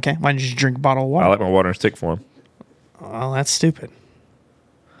it? Okay, why don't you just drink a bottle of water? I like my water in stick form. Well, that's stupid.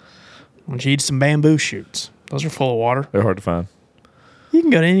 Why don't you eat some bamboo shoots? Those are full of water. They're hard to find. You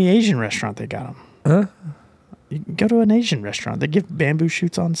can go to any Asian restaurant. They got them. Huh? You can go to an Asian restaurant. They give bamboo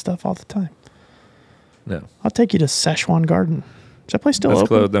shoots on stuff all the time. No. I'll take you to Szechuan Garden. Is that place still That's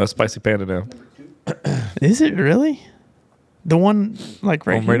open? closed now. Spicy Panda now. Is it really? The one like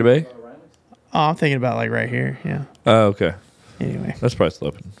right On here? Marina Bay? Oh, I'm thinking about like right here. Yeah. Oh, okay. Anyway, That's probably still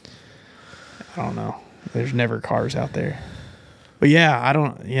open. I don't know. There's never cars out there. But yeah, I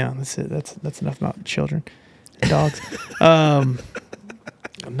don't. Yeah, that's it. That's enough about children, and dogs.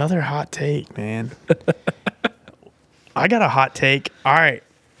 Another hot take, man. I got a hot take. All right,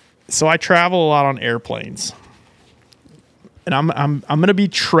 so I travel a lot on airplanes, and I'm gonna be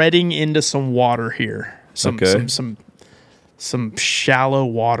treading into some water here. Some shallow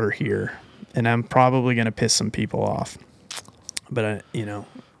water here, and I'm probably gonna piss some people off. But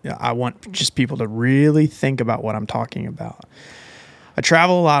I want just people to really think about what I'm talking about. I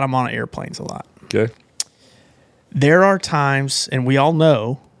travel a lot. I'm on airplanes a lot. Okay. There are times, and we all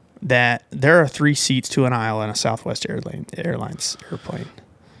know that there are 3 seats to an aisle in a Southwest Airlines airplane.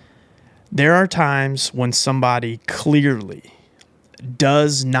 There are times when somebody clearly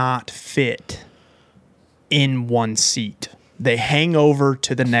does not fit in one seat. They hang over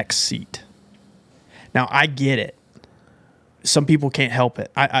to the next seat. Now, I get it. Some people can't help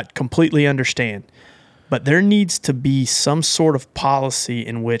it. I completely understand. But there needs to be some sort of policy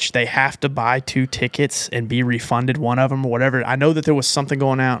in which they have to buy 2 tickets and be refunded one of them or whatever. I know that there was something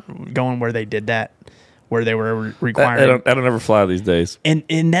going where they did that, where they were requiring. I don't ever fly these days.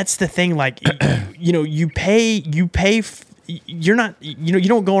 And that's the thing. Like, you pay. You're not. You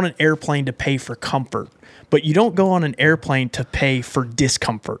don't go on an airplane to pay for comfort, but you don't go on an airplane to pay for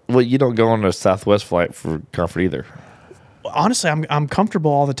discomfort. Well, you don't go on a Southwest flight for comfort either. Honestly, I'm comfortable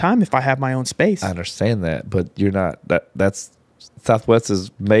all the time if I have my own space. I understand that, but you're not. That's Southwest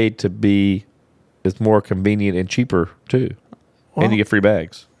is made to be. It's more convenient and cheaper too, and you get free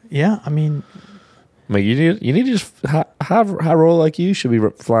bags. Yeah, I mean, you need to just high roll like you should be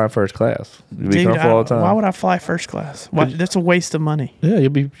flying first class. You'll be comfortable all the time. Why would I fly first class? That's a waste of money. Yeah, you'll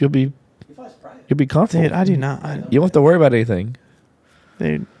be comfortable. Dude, I do not. You don't have to worry about anything.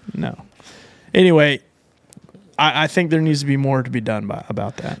 Dude, no. Anyway, I think there needs to be more to be done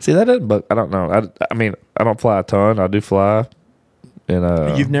about that. See, that doesn't, but I don't know. I mean, I don't fly a ton. I do fly.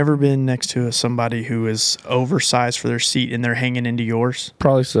 And you've never been next to somebody who is oversized for their seat and they're hanging into yours?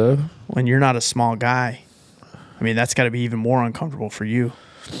 Probably so. When you're not a small guy. I mean, that's got to be even more uncomfortable for you.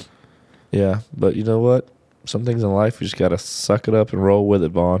 Yeah, but you know what? Some things in life, you just got to suck it up and roll with it,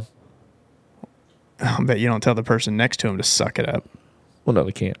 Vaughn. I bet you don't tell the person next to him to suck it up. Well, no,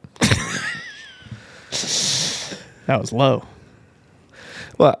 they can't. That was low.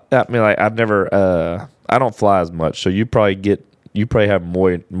 Well, I mean, like I've never, I don't fly as much, so you probably have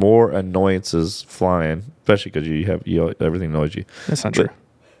more annoyances flying, especially because everything annoys you. That's not true.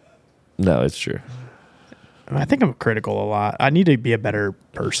 No, it's true. I think I'm critical a lot. I need to be a better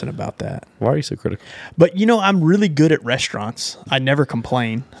person about that. Why are you so critical? But, I'm really good at restaurants. I never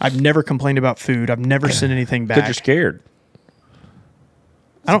complain. I've never complained about food. I've never sent anything back. Because you're scared.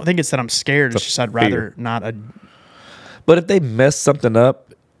 I don't think it's that I'm scared. It's just I'd rather not. But if they mess something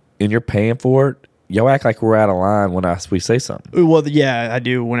up and you're paying for it, y'all act like we're out of line when we say something. Well, yeah, I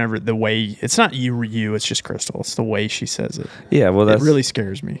do. Whenever the way it's not you, it's just Crystal. It's the way she says it. Yeah, well, it really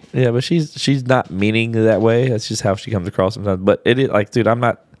scares me. Yeah, but she's not meaning that way. That's just how she comes across sometimes. But it is like, dude, I'm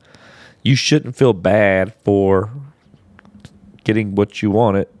not. You shouldn't feel bad for getting what you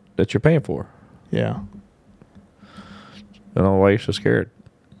wanted that you're paying for. Yeah. I don't know why you're so scared.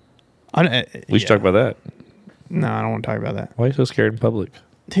 We should talk about that. No, I don't want to talk about that. Why are you so scared in public?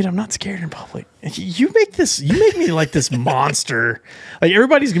 Dude, I'm not scared in public. You make me like this monster. Like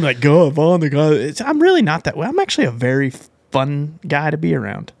everybody's gonna be like, "Go Vaughn, the guy." I'm really not that way. I'm actually a very fun guy to be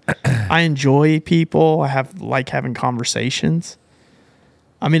around. I enjoy people. I like having conversations.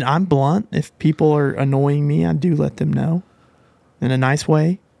 I mean, I'm blunt. If people are annoying me, I do let them know in a nice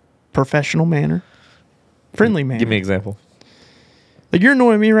way, professional manner, friendly manner. Give me an example. Like you're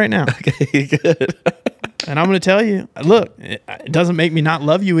annoying me right now. Okay, good. And I'm going to tell you, look, it doesn't make me not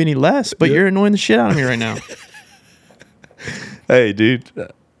love you any less, but you're annoying the shit out of me right now. Hey, dude,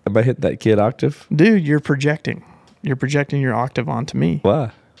 am I hitting that kid octave? Dude, you're projecting. You're projecting your octave onto me.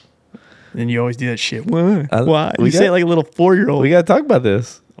 Why? And you always do that shit. Why? Why? You say it like a little 4-year-old. We got to talk about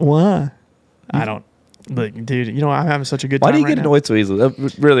this. Why? I don't. Look, dude, I'm having such a good time. Why do you get annoyed so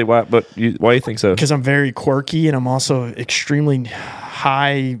easily? Really, why? But why do you think so? Because I'm very quirky and I'm also extremely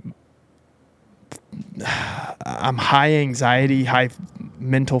high. I'm high anxiety, high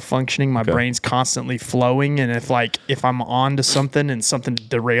mental functioning. My brain's constantly flowing, and if I'm on to something and something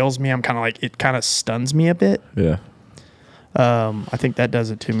derails me, I'm kind of like it kind of stuns me a bit. Yeah. I think that does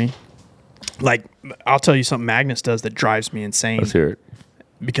it to me. Like I'll tell you something Magnus does that drives me insane. Let's hear it.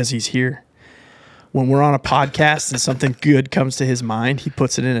 Because he's here. When we're on a podcast and something good comes to his mind, he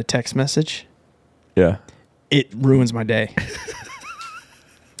puts it in a text message. Yeah. It ruins my day.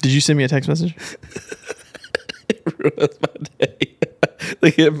 Did you send me a text message? It ruins my day.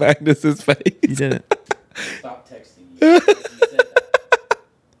 Look at Magnus's face. You didn't. Stop texting you. You said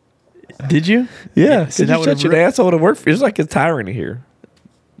that. Did you? Yeah. So You're such an asshole to work for. It's like a tyranny here.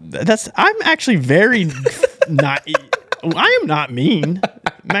 I'm actually very not. I am not mean.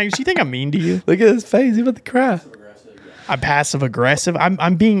 Magnus, you think I'm mean to you? Look at his face. He's about to cry. I'm passive aggressive.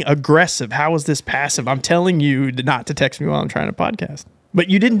 I'm being aggressive. How is this passive? I'm telling you not to text me while I'm trying to podcast. But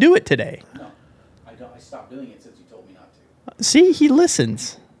you didn't do it today. No, I don't. I stopped doing it since you told me not to. See, he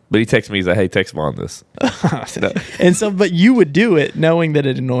listens. But he texts me. He's like, "Hey, text him on this." No. And so, but you would do it knowing that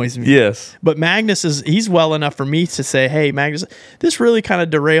it annoys me. Yes. But Magnus he's well enough for me to say, "Hey, Magnus, this really kind of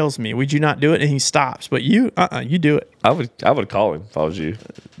derails me. Would you not do it?" And he stops. But you, you do it. I would call him if I was you.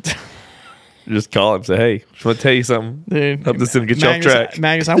 Just call him. Say, "Hey, just want to tell you something. Dude, Hope this didn't get you off track."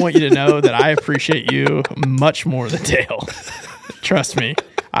 Magnus, I want you to know that I appreciate you much more than Dale. Trust me.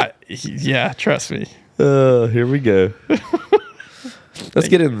 Trust me. Here we go. Let's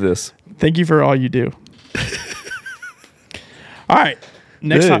get into this. Thank you for all you do. All right.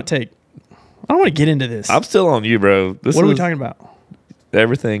 Next Dude. hot take. I don't want to get into this. I'm still on you, bro. What are we talking about?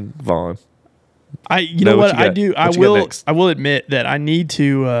 Everything, Vaughn. You know what you got. I do? What you got next? I will admit that I need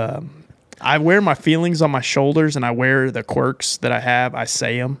to. I wear my feelings on my shoulders, and I wear the quirks that I have. I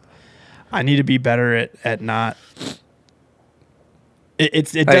say them. I need to be better at not.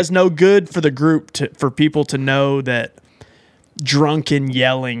 It does no good for the group for people to know that drunken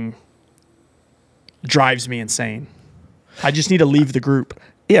yelling drives me insane. I just need to leave the group.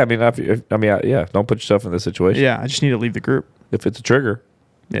 Yeah, I mean, yeah. Don't put yourself in this situation. Yeah, I just need to leave the group. If it's a trigger.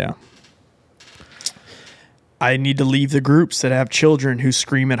 Yeah. I need to leave the groups that have children who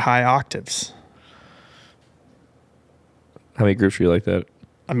scream at high octaves. How many groups are you like that?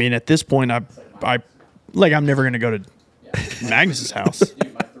 I mean, at this point, I'm never going to go to Magnus's house.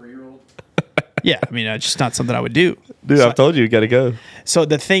 Dude, my 3-year-old. Yeah, I mean, it's just not something I would do. Dude, I've told you got to go. So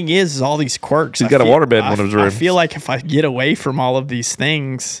the thing is all these quirks. He's got a waterbed in one of his rooms. I feel like if I get away from all of these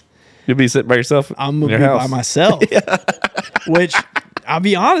things, You'll be sitting by yourself. I'm in gonna your be house. by myself. Which, I'll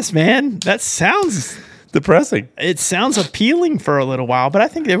be honest, man, that sounds Depressing. it sounds appealing for a little while, but I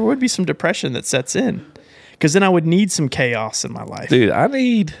think there would be some depression that sets in, because then I would need some chaos in my life. Dude, I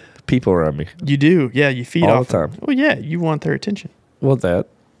need people around me. You do, yeah. You feed All off the them. time. Well, yeah, you want their attention. Well, that,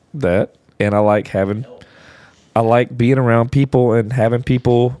 and I like being around people and having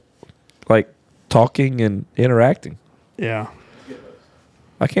people like talking and interacting. Yeah.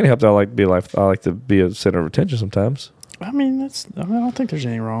 I can't help that. I like to be a center of attention sometimes. I mean, I don't think there's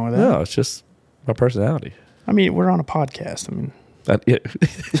anything wrong with that. No, it's just my personality. I mean, we're on a podcast. I mean,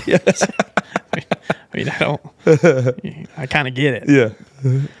 Yes. I mean, I don't. I kind of get it.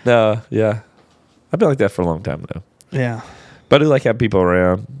 Yeah. No. Yeah. I've been like that for a long time though. Yeah. But I do like having people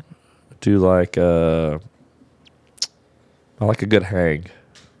around. I do like I like a good hang.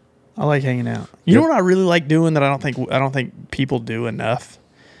 I like hanging out. You know what I really like doing that I don't think people do enough?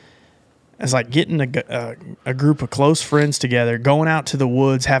 It's like getting a group of close friends together, going out to the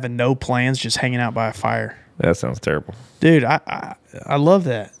woods, having no plans, just hanging out by a fire. That sounds terrible. Dude, I love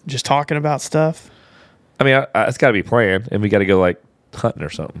that. Just talking about stuff. I mean, it's got to be planned, and we got to go like hunting or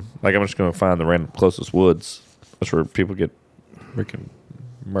something. Like I'm just going to find the random closest woods. That's where people get freaking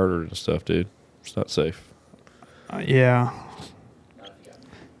murdered and stuff, dude. It's not safe. Yeah.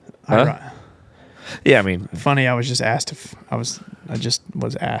 Huh? Yeah, I mean, Funny, I was just asked if I just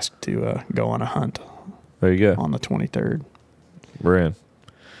was asked to go on a hunt there you go. on the 23rd. We're in.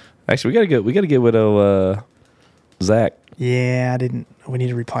 Actually, we got to get with Zach. Yeah, I didn't. We need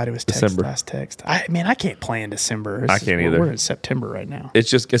to reply to his December. last text. I can't plan December. I can't either. We're in September right now.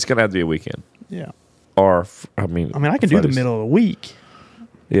 It's gonna have to be a weekend, Yeah. or I mean, I can do the Fridays. middle of the week.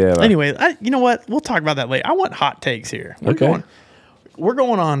 Yeah. Anyway, you know what? We'll talk about that later. I want hot takes here. Okay. We're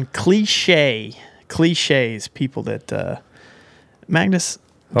going on cliches. People that Magnus.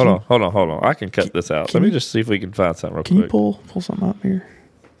 Hold on. I can cut this out. Let me just see if we can find something real Can you quick. pull something up here?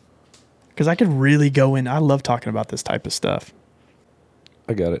 Because I could really go in. I love talking about this type of stuff.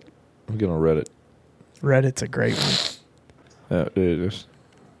 I got it. I'm getting on Reddit. Reddit's a great one. Dude,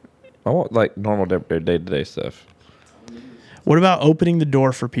 I want like normal day-to-day stuff. What about opening the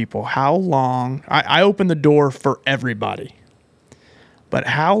door for people? How long? I open the door for everybody. But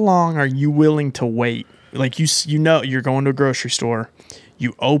how long are you willing to wait? Like you know you're going to a grocery store.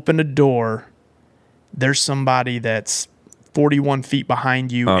 You open a door. There's somebody that's 41 feet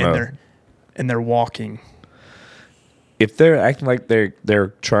behind you, and they're walking. If they're acting like they're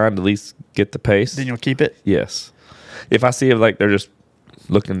trying to at least get the pace, Then you'll keep it. yes. If I see it like they're just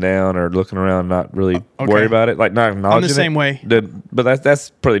looking down or looking around, not really Okay. worried about it, like not acknowledging same it, way. then- but that's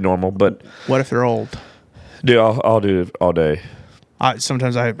pretty normal. But What if they're old? dude, I'll do it all day.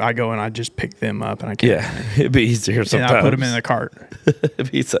 Sometimes I go and I just pick them up and I can't. Yeah, it'd be easier And sometimes. I put them in the cart.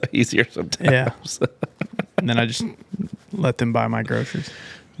 It'd be so easier sometimes. Yeah. And then I just let them buy my groceries.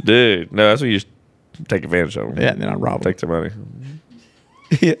 Dude, no, that's what you just take advantage of them. Yeah, and then I rob them. Take their money.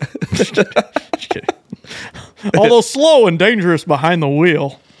 Yeah. Just kidding. Although slow and dangerous behind the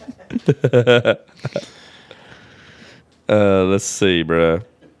wheel. Let's see, bro. What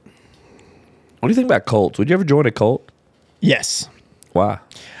do you think about cults? Would you ever join a cult? Yes. Why?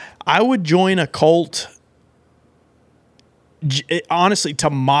 I would join a cult, honestly, to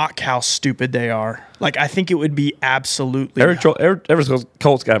mock how stupid they are. Like, I think it would be absolutely... Every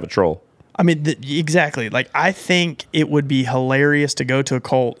cult's got to have a troll. I mean, exactly. Like, I think it would be hilarious to go to a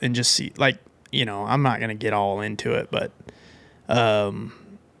cult and just see, like, you know, I'm not going to get all into it, but,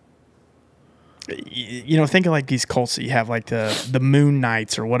 you know, think of like these cults that you have, like the Moon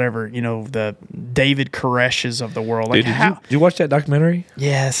Knights or whatever, you know, the David Koreshes of the world. Like, Dude, did you watch that documentary?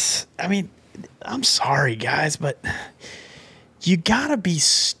 Yes. I mean, I'm sorry, guys, but you gotta be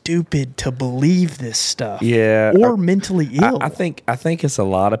stupid to believe this stuff. Yeah. Or mentally ill. I think it's a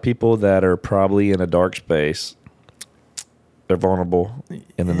lot of people that are probably in a dark space. They're vulnerable,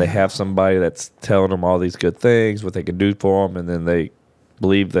 and then they have somebody that's telling them all these good things, what they can do for them, and then they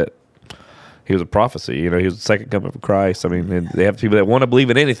believe that he was a prophecy. You know, he was the second coming of Christ. I mean, they have people that want to believe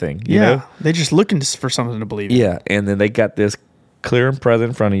in anything. You know? They're just looking for something to believe in. Yeah, and then they got this clear and present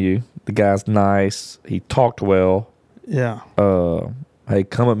in front of you. The guy's nice. He talked well. Yeah. Hey,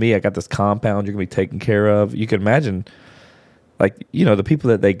 come with me. I got this compound you're going to be taken care of. You can imagine, like, you know, the people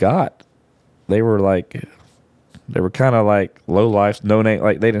that they got, they were kind of like low life, no name,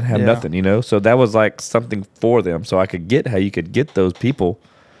 like they didn't have nothing, you know? So that was like something for them. So I could get how you could get those people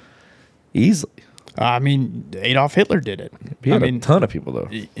easily. I mean, Adolf Hitler did it. He had a ton of people, though.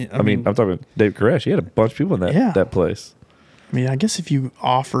 I mean, I'm talking David Koresh. He had a bunch of people in that place. I mean, I guess if you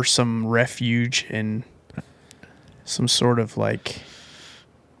offer some refuge and some sort of like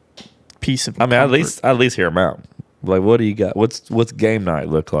piece of comfort. at least hear him out. Like, what do you got? What's game night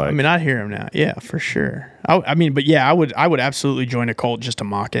look like? I mean, I'd hear him now. Yeah, for sure. I would absolutely join a cult just to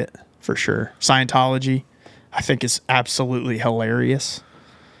mock it, for sure. Scientology, I think is absolutely hilarious.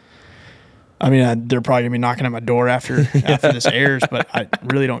 I mean, they're probably gonna be knocking at my door after this airs, but I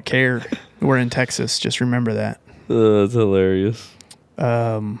really don't care. We're in Texas. Just remember that. It's hilarious.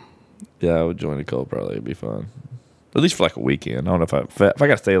 Yeah, I would join a cult. Probably it'd be fun. At least for like a weekend. I don't know if I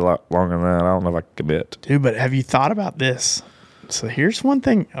got to stay a lot longer than that. I don't know if I can commit. Dude, but have you thought about this? So here's one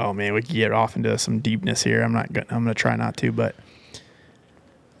thing. Oh man, we could get off into some deepness here. I'm gonna try not to, but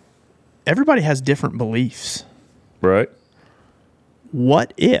everybody has different beliefs. Right.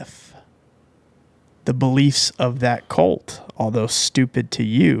 What if the beliefs of that cult, although stupid to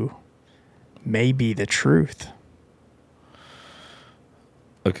you, may be the truth?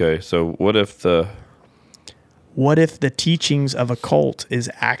 Okay, so what if the teachings of a cult is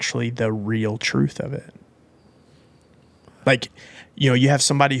actually the real truth of it? Like, you know, you have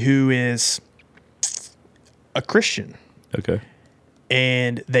somebody who is a Christian. Okay.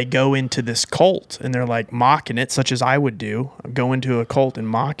 And they go into this cult and they're like mocking it, such as I would do. Go into a cult and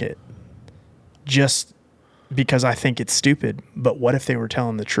mock it just because I think it's stupid. But what if they were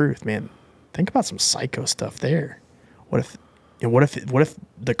telling the truth, man? Think about some psycho stuff there. What if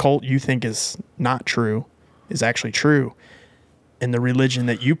the cult you think is not true is actually true, and the religion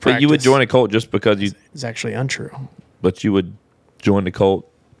that you practice, but you would join a cult just because is actually untrue. But you would join the cult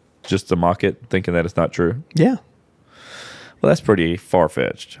just to mock it, thinking that it's not true. Yeah. Well, that's pretty far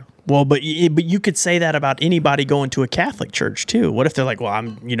fetched. Well, but you could say that about anybody going to a Catholic church too. What if they're like, well,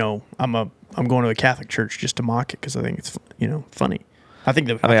 I'm going to a Catholic church just to mock it because I think it's funny. I think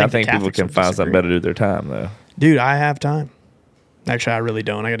people can find something better to do with their time though. Dude, I have time. Actually, I really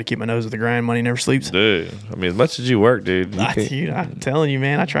don't. I got to keep my nose at the grind. Money never sleeps. Dude, I mean, as much as you work, dude. I'm telling you,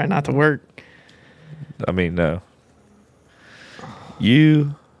 man, I try not to work. I mean, no.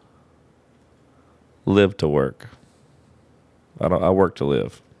 You live to work. I work to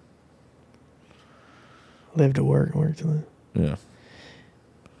live. Live to work, work to live. Yeah.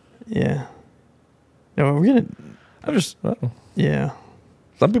 Yeah. No, we're gonna. I'm just. Yeah.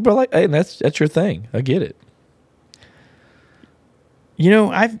 Some people are like, "Hey, that's your thing." I get it. You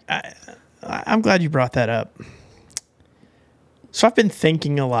know, I'm glad you brought that up. So I've been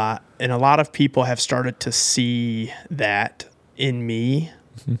thinking a lot, and a lot of people have started to see that in me.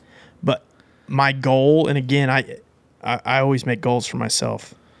 Mm-hmm. But my goal, and again, I always make goals for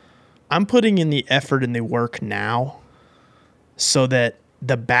myself. I'm putting in the effort and the work now so that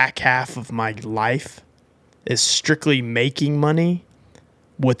the back half of my life is strictly making money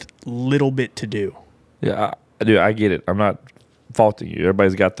with little bit to do. Yeah, I get it. I'm not faulting you.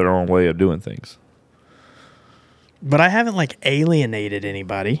 Everybody's got their own way of doing things. But I haven't alienated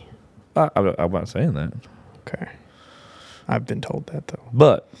anybody. I'm not saying that. Okay. I've been told that though.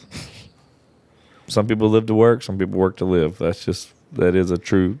 But some people live to work, some people work to live. That is a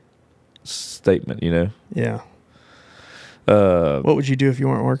true statement, you know? Yeah. What would you do if you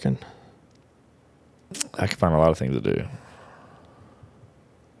weren't working? I could find a lot of things to do.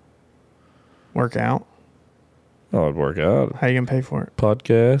 Work out? Oh, it'd work out. How you gonna pay for it?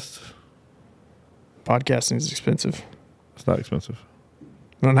 Podcast. Podcasting is expensive. It's not expensive.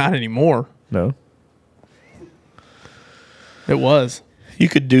 Well, not anymore. No. It was. You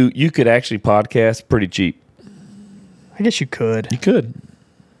could actually podcast pretty cheap. I guess you could. You could.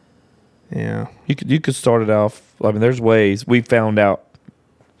 Yeah. You could start it off. I mean, there's ways. We found out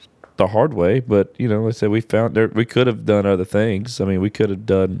the hard way, but like I said, we could have done other things. I mean, we could have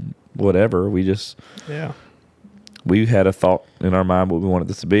done whatever. We had a thought in our mind what we wanted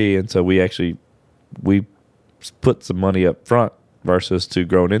this to be, and so we put some money up front versus to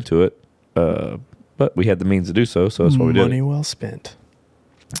growing into it. But we had the means to do so that's what we did. Money well spent.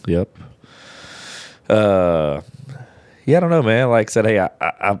 Yep. Yeah, I don't know, man. Like I said, hey,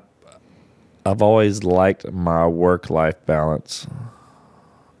 I've always liked my work-life balance.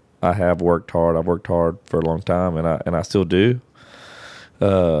 I have worked hard. I've worked hard for a long time, and I still do.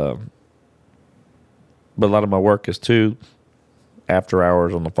 But a lot of my work is too after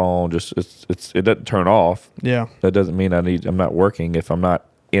hours on the phone. Just it doesn't turn off. Yeah. That doesn't mean I'm not working if I'm not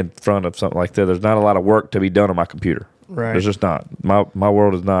in front of something like that. There's not a lot of work to be done on my computer. Right. There's just not. My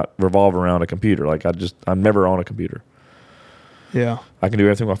world does not revolve around a computer. Like I'm never on a computer. Yeah. I can do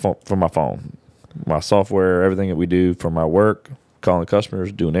everything from my phone. My software, everything that we do for my work, calling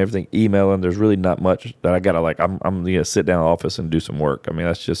customers, doing everything, emailing. There's really not much that I gotta I'm gonna sit down in the office and do some work. I mean,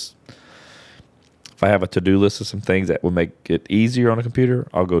 that's just, if I have a to-do list of some things that would make it easier on a computer,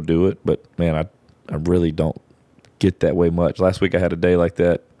 I'll go do it. But man, I really don't get that way much. Last week I had a day like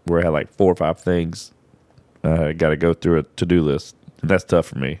that where I had like 4 or 5 things I got to go through a to-do list, and that's tough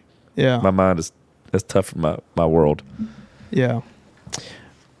for me. Yeah. My mind that's tough for my world. Yeah.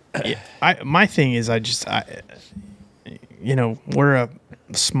 My thing is we're a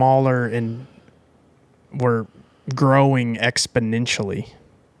smaller and we're growing exponentially.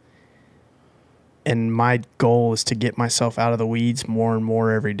 And my goal is to get myself out of the weeds more and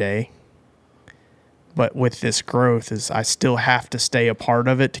more every day. But with this growth I still have to stay a part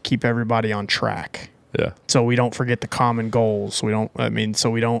of it to keep everybody on track. Yeah. So we don't forget the common goals. So we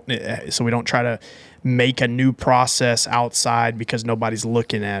don't try to make a new process outside because nobody's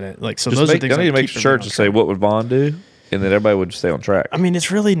looking at it. Like, so Just those are things. I need to make sure to say what would Vaughn do, and then everybody would stay on track. I mean, it's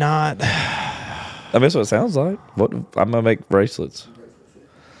really not. I mean, that's what it sounds like. What I'm gonna make bracelets.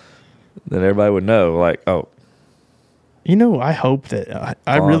 Then everybody would know, like, oh. I hope that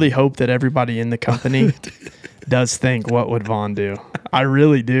I really hope that everybody in the company does think, what would Vaughn do? I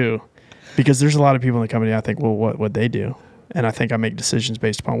really do, because there's a lot of people in the company. I think, well, what would they do? And I think I make decisions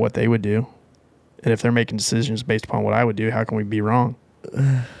based upon what they would do. And if they're making decisions based upon what I would do, how can we be wrong?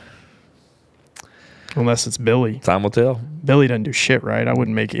 Unless it's Billy. Time will tell. Billy doesn't do shit right. I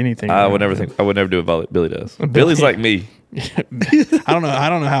wouldn't make anything. I would never do what Billy does. Billy's like me. I don't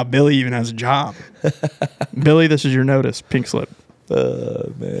know how Billy even has a job. Billy, this is your notice. Pink slip.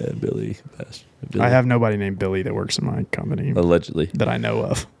 Man, Billy. I have nobody named Billy that works in my company. Allegedly. That I know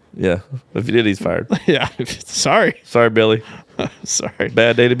of. Yeah. If he did, he's fired. Yeah. Sorry, Billy. Sorry.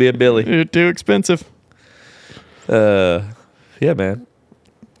 Bad day to be a Billy. You're too expensive. Yeah, man.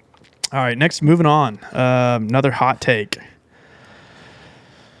 All right, next, moving on. Another hot take.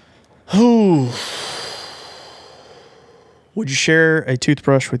 Who would you share a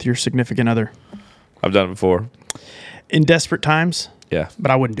toothbrush with your significant other? I've done it before. In desperate times? Yeah.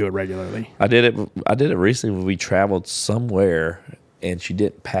 But I wouldn't do it regularly. I did it recently when we traveled somewhere and she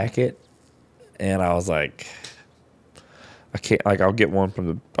didn't pack it, and I was like, I can't, like, I'll get one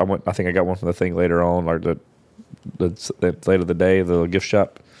from I think I got one from the thing later on, or the later the day, the gift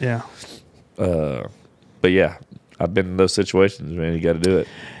shop. Yeah. But yeah, I've been in those situations, man. You got to do it.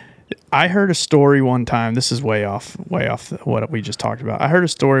 I heard a story one time. This is way off what we just talked about. I heard a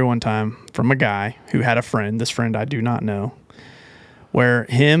story one time from a guy who had a friend, this friend I do not know, where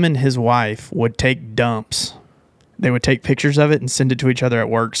him and his wife would take dumps. They would take pictures of it and send it to each other at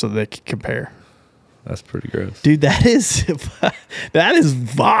work so they could compare. That's pretty gross. Dude, that is vile.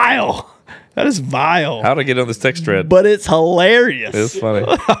 That is vile. How'd I get on this text thread? But it's hilarious. It's funny.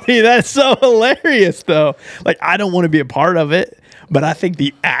 I mean, that's so hilarious, though. Like, I don't want to be a part of it, but I think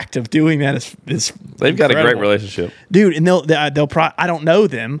the act of doing that is They've got a great incredible. relationship. Dude, and they'll I don't know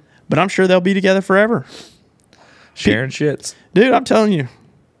them, but I'm sure they'll be together forever. Sharing shits. Dude, I'm telling you,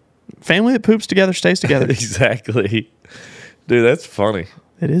 family that poops together stays together. Exactly. Dude, that's funny.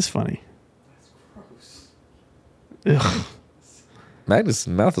 It is funny. Ugh. Magnus'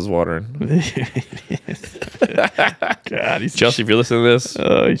 mouth is watering. God, he's Chelsea, if you're listening to this,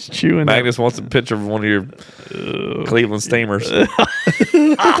 he's chewing. Magnus wants a picture of one of your Cleveland Steamers. He's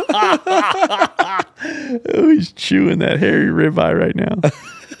chewing that hairy ribeye right now.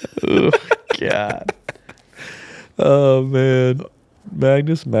 Oh, God. Oh man,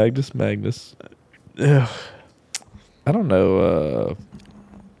 Magnus. Ugh. I don't know.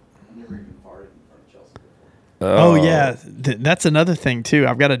 Never even farted in front of Chelsea before. Oh yeah, that's another thing too.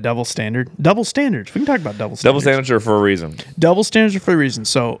 I've got a double standard. Double standards. We can talk about double standards. Double standards are for a reason. Double standards are for a reason.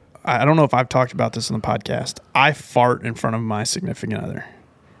 So I don't know if I've talked about this on the podcast. I fart in front of my significant other,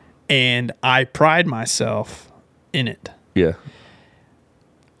 and I pride myself in it. Yeah.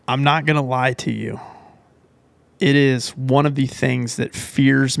 I'm not gonna lie to you. It is one of the things that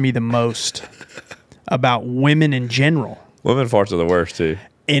fears me the most about women in general. Women farts are the worst too.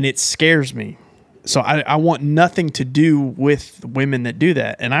 And it scares me. So I want nothing to do with women that do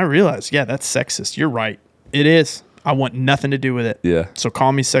that. And I realize, yeah, that's sexist. You're right. It is. I want nothing to do with it. Yeah. So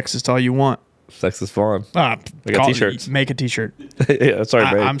call me sexist all you want. Sex is fun. I got t-shirts. Make a t-shirt. Yeah, sorry,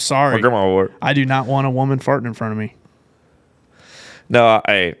 babe. I'm sorry. My grandma wore it. I do not want a woman farting in front of me. No,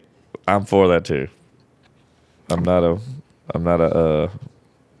 I'm for that too. I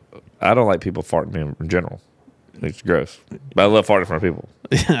don't like people farting me in general. It's gross. But I love farting in front of people.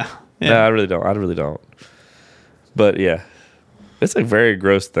 Yeah. No, I really don't. But yeah, it's a very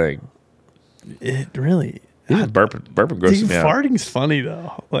gross thing. It really. Even burping grosses me out. Farting's funny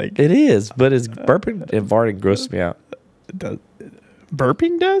though. Like It is, but it's burping and farting grosses me out.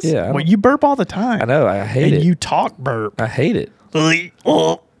 burping does. Yeah, Well, you burp all the time. I know. I hate and it. you talk burp. I hate it.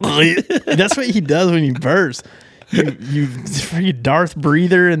 That's what he does when he burps. You freaking Darth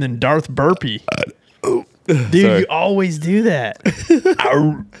breather and then Darth burpee. Dude, Sorry. you always do that.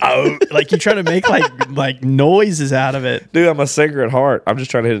 Ow, ow. Like you try to make like noises out of it. Dude, I'm a singer at heart. I'm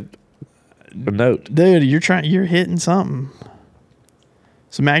just trying to hit a note. Dude, you're hitting something.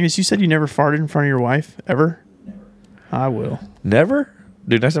 So Magnus, you said you never farted in front of your wife ever? Never. I will. Never?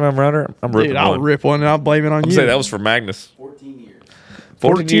 Dude, next time I'm around her, I'm ripping Dude, I'll one. rip one and I'll blame it on I'm you. saying that was for Magnus. 14 years.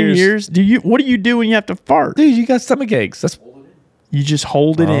 14 years? What do you do when you have to fart? Dude, you got stomach aches. That's You just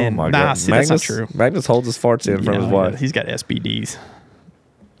hold it in. my Nah, God. see, Magnus, that's not true. Magnus holds his farts in front of his wife. He's got SBDs.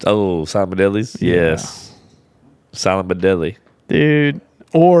 Oh, silent but deadlies? Yes. Silent but deadly. Dude.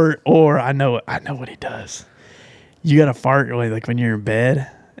 Or I know what he does. You got to fart like when you're in bed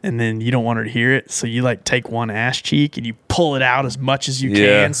and then you don't want her to hear it. So you like take one ass cheek and you pull it out as much as you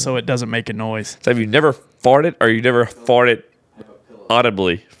Yeah. can so it doesn't make a noise. So have you never farted or you never farted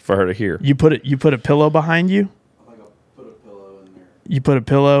audibly for her to hear? You put a pillow behind you. I think I'll put a pillow in there. You put a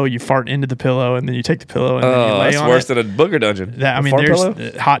pillow, you fart into the pillow, and then you take the pillow and then you lay that's on worse it. than a booger dungeon. There's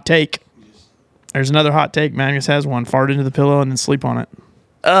pillow? hot take. There's another hot take. Magnus has one. Fart into the pillow and then sleep on it.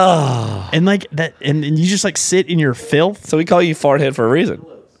 Oh. And like that, and you just like sit in your filth. So we call you fart head for a reason.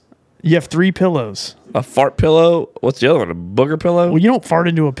 You have 3 pillows. A fart pillow? What's the other one? A booger pillow? Well, you don't fart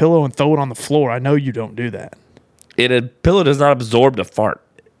into a pillow and throw it on the floor. I know you don't do that. A pillow does not absorb the fart.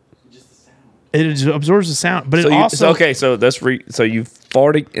 Just the sound. It absorbs the sound, but So it you, also so, okay, so that's so you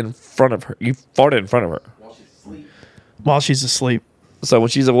farted in front of her. You farted in front of her. While she's asleep, while she's asleep. So when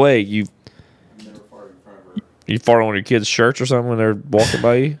she's away, you never fart in front of her. you fart on your kids' shirts or something when they're walking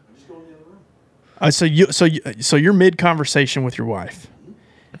by you. Just go in the other room. So you're mid conversation with your wife,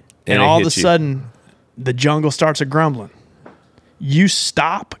 and it all of a hits you. sudden, the jungle starts a grumbling. You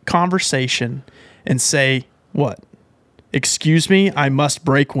stop conversation and say, "What? Excuse me, I must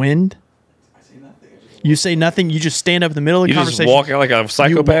break wind." I say nothing. You say nothing. You just stand up in the middle of the You just conversation. walk out like a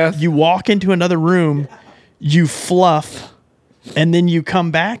psychopath. You walk into another room, you fluff, and then you come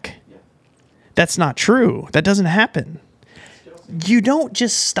back. That's not true. That doesn't happen. You don't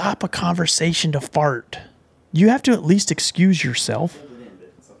just stop a conversation to fart. You have to at least excuse yourself. Hold it in, but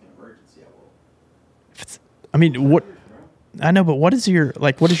if it's like an emergency, I will. I mean, what? I know, but what is your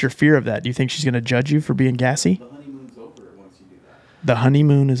fear of that? Do you think she's going to judge you for being gassy? The honeymoon's over once you do that. The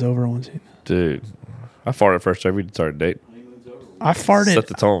honeymoon is over once. Dude, I farted first time we started dating. Honeymoon's over. I farted. Set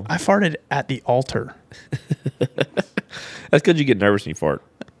the tone. I farted at the altar. That's because you get nervous when you fart.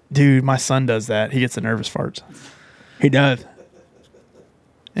 Dude, my son does that. He gets the nervous farts. He does.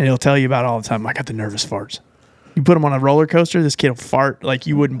 And he'll tell you about it all the time. I got the nervous farts. You put him on a roller coaster, this kid will fart like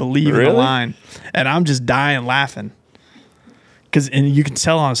you wouldn't believe in the Really? line. And I'm just dying laughing. And you can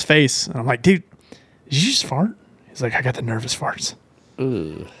tell on his face. And I'm like, dude, did you just fart? He's like, I got the nervous farts.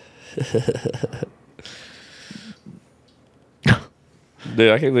 Dude,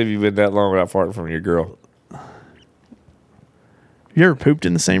 I can't believe you've been that long without farting from your girl. You ever pooped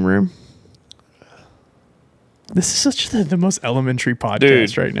in the same room? This is such the most elementary podcast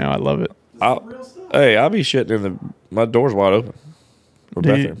Dude. right now. I love it. I'll be shitting in my door's wide open. Or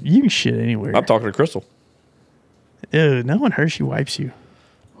Dude, bathroom. you can shit anywhere. I'm talking to Crystal. Ew, no one Hershey wipes you.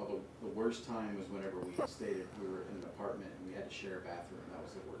 Although the worst time was whenever we we were in an apartment and we had to share a bathroom. That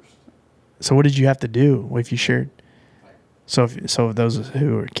was the worst. So what did you have to do if you shared? So those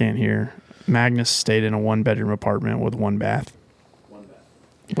who can't hear, Magnus stayed in a 1-bedroom apartment with one bath.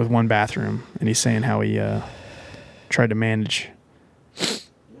 With one bathroom, and he's saying how he tried to manage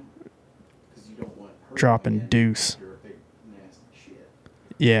dropping deuce.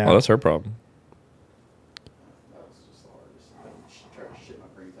 Yeah. Oh, that's her problem.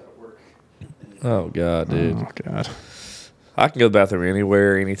 Oh, God, dude. Oh, God. I can go to the bathroom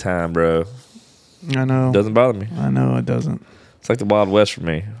anywhere, anytime, bro. I know. Doesn't bother me. I know it doesn't. It's like the Wild West for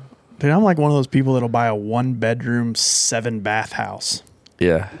me. Dude, I'm like one of those people that'll buy a 1-bedroom, 7-bath house.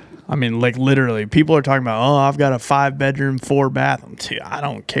 Yeah. I mean, like literally, people are talking about, oh, I've got a 5-bedroom, 4-bath. Dude, I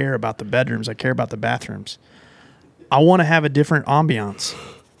don't care about the bedrooms. I care about the bathrooms. I want to have a different ambiance.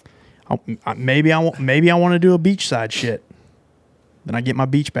 Maybe I want to do a beachside shit. Then I get my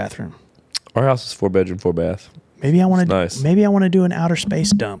beach bathroom. Our house is 4-bedroom, 4-bath. Maybe I want to. Nice. Maybe I want to do an outer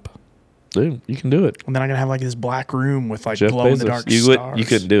space dump. Dude, you can do it. And then I'm gonna have like this black room with like Jeff glow in the Bezos. dark stars. You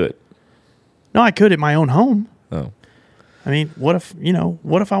couldn't do it. No, I could at my own home. Oh. I mean, what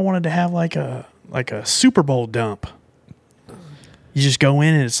if I wanted to have like a Super Bowl dump? You just go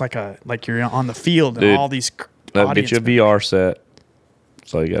in and it's like you're on the field and Dude, all these Get you a VR set.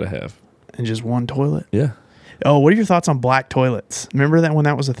 That's all you gotta have. and just one toilet. Yeah. Oh, what are your thoughts on black toilets? Remember that when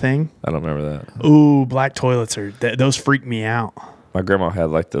that was a thing? I don't remember that. Ooh, black toilets those freak me out. My grandma had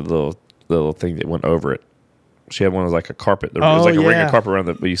like the little thing that went over it. She had one that was like a carpet. It Oh, was like a ring yeah. of carpet around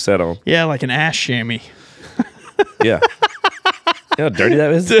that you sat on. Yeah, like an ass chamois. Yeah. You know how dirty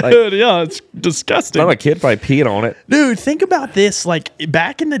that is? Dude, Like, yeah, it's disgusting. I'm a kid probably peeing on it. Dude, think about this. Like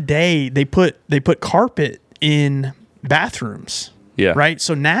back in the day, they put carpet in bathrooms. Yeah. Right.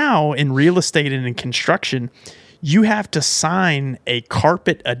 So now in real estate and in construction, you have to sign a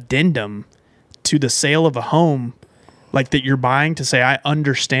carpet addendum to the sale of a home, like that you're buying, to say, I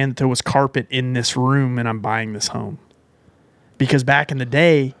understand that there was carpet in this room and I'm buying this home. Because back in the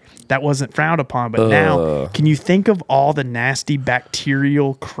day, that wasn't frowned upon. But now, can you think of all the nasty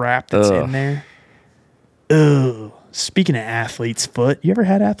bacterial crap that's in there? Ugh. Speaking of athlete's foot, you ever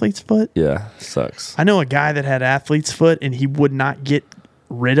had athlete's foot? Yeah. Sucks. I know a guy that had athlete's foot and he would not get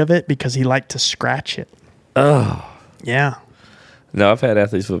rid of it because he liked to scratch it. Oh. Yeah. No, I've had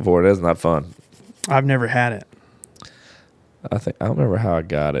athlete's foot before. That's not fun. I've never had it. I don't remember how I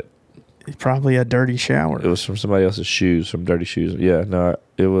got it. It's probably a dirty shower. It was from somebody else's shoes, from dirty shoes. Yeah, no,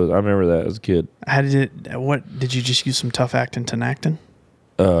 it was. I remember that as a kid. How did it? What did you just use some tough actin tenactin?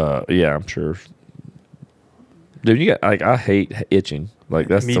 Yeah, I'm sure. Dude, you got like I hate itching. Like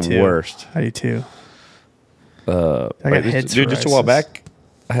that's Me the too. worst. I do too. I got Like, head dude, just a while psoriasis. back,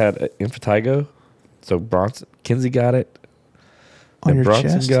 I had impetigo. So Kinsey got it. On and your Bronson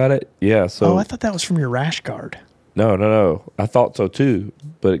chest? got it. Yeah. So Oh, I thought that was from your rash guard. No. I thought so too,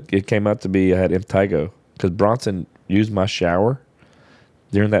 but it came out to be I had impetigo because Bronson used my shower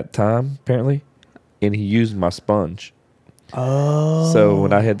during that time apparently, and he used my sponge. Oh. So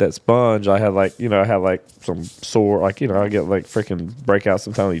when I had that sponge, I had like some sore, like I get like freaking breakouts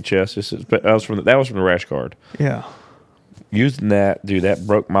sometimes on your chest. But that was from the rash guard. Yeah. Using that, dude, that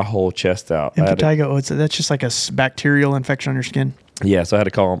broke my whole chest out. Impetigo. That's just like a bacterial infection on your skin. Yeah, so I had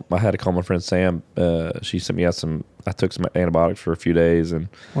to call my friend Sam. She sent me out I took some antibiotics for a few days and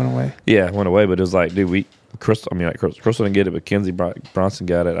Went away. yeah, it went away. But it was like, dude, Crystal didn't get it, but Kinsey Bronson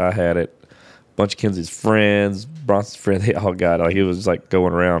got it. I had it. A bunch of Kinsey's friends, Bronson's friends, they all got it. Like it was like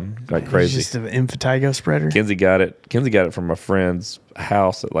going around like crazy. It's just an impetigo spreader. Kinsey got it from a friend's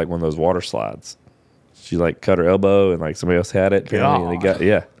house at like one of those water slides. She like cut her elbow and like somebody else had it. And they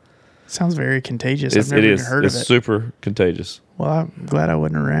got Sounds very contagious. It's, I've never it even is. heard It's of it. super contagious. Well, I'm glad I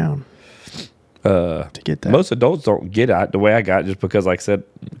wasn't around to get that. Most adults don't get it the way I got it, just because, like I said,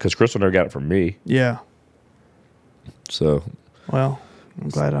 because Crystal never got it from me. Yeah. So Well, I'm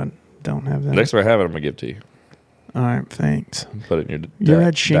glad I don't have that. next time I have it, I'm gonna give it to you. All right, thanks. Put it in your. You ever Diet-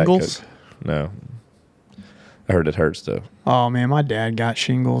 had shingles? Diet Coke. No. I heard it hurts though. Oh man, my dad got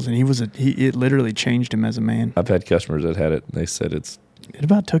shingles, and it literally changed him as a man. I've had customers that had it, and they said it's. It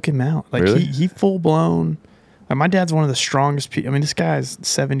about took him out. Like Really? he full blown. Like my dad's one of the strongest people. I mean, this guy's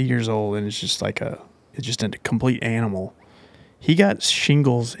 70 years old, and it's just a complete animal. He got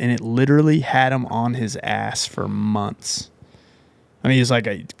shingles, and it literally had him on his ass for months. I mean, he was like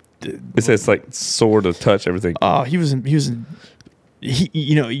It's like sore to touch everything. oh, you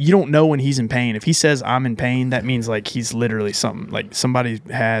don't know when he's in pain. If he says I'm in pain, that means like he's literally something. Like somebody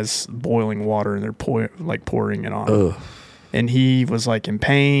has boiling water and they're pouring it on him. Ugh. And he was like in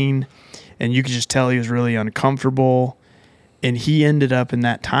pain, and you could just tell he was really uncomfortable. And he ended up in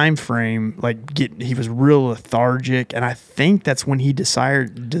that time frame, like he was real lethargic, and I think that's when he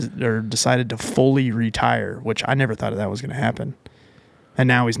decided to fully retire, which I never thought that was going to happen. And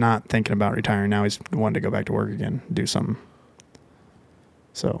now he's not thinking about retiring. Now he's wanting to go back to work again, do something.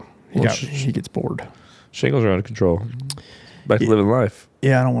 So he gets bored. Shingles are out of control. Back to living life.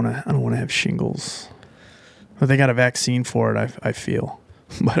 Yeah, I don't want to have shingles. But they got a vaccine for it. I feel,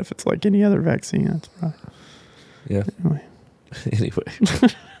 but if it's like any other vaccine, that's right. Yeah. Anyway.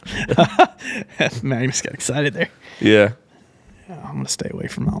 Magnus got excited there. Yeah. I'm gonna stay away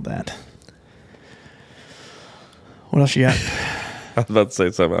from all that. What else you got? I was about to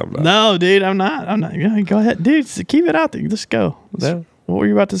say something. I'm not. No, dude, I'm not. Yeah, go ahead, dude. Keep it out there. Let's go. No. What were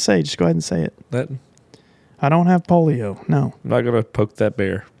you about to say? Just go ahead and say it. I don't have polio. No. I'm not gonna poke that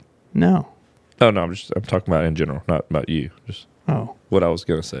bear. No. Oh no, I'm talking about in general, not about you. Just what I was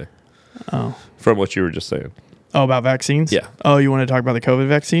gonna say. Oh. From what you were just saying. Oh, about vaccines? Yeah. Oh, you want to talk about the COVID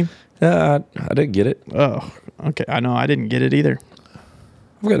vaccine? I didn't get it. Oh, okay. I know I didn't get it either.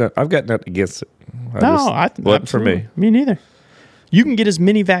 I've got nothing against it. Wasn't for me. Me neither. You can get as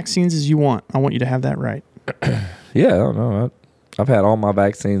many vaccines as you want. I want you to have that right. Yeah, I don't know. I've had all my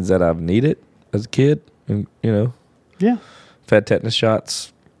vaccines that I've needed as a kid, and Yeah. I've had tetanus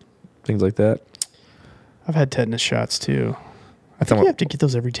shots, things like that. I've had tetanus shots too. I think you have to get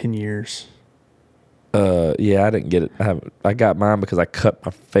those every 10 years. Yeah, I didn't get it. I got mine because I cut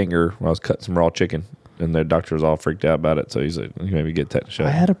my finger when I was cutting some raw chicken, and their doctor was all freaked out about it. So he's like, "You maybe get tetanus shot."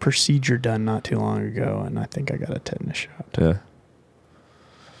 I had a procedure done not too long ago, and I think I got a tetanus shot. Yeah.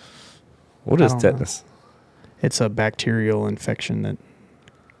 What is tetanus? It's a bacterial infection that,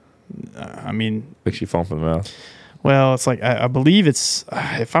 makes you foam from the mouth. Well, it's like I believe it's,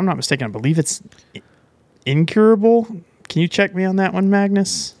 if I'm not mistaken, I believe it's incurable. Can you check me on that one,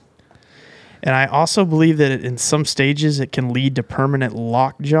 Magnus? And I also believe that in some stages it can lead to permanent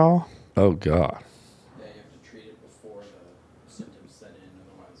lockjaw. Oh, God. Yeah, you have to treat it before the symptoms set in,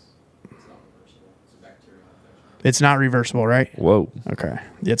 otherwise it's not reversible. It's a bacterial infection. It's not reversible, right? Whoa. Okay.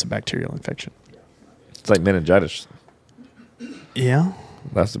 Yeah, it's a bacterial infection. It's like meningitis. Yeah.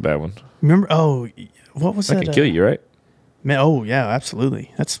 That's the bad one. Remember? Oh, what was that? That can kill you, right? Oh, yeah,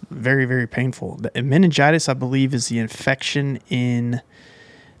 absolutely. That's very, very painful. The meningitis, I believe, is the infection in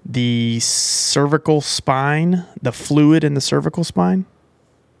the cervical spine, the fluid in the cervical spine,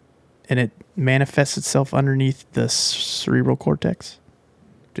 and it manifests itself underneath the cerebral cortex.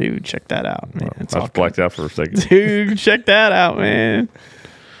 Dude, check that out, man. I was blacked out for a second. Dude, check that out, man.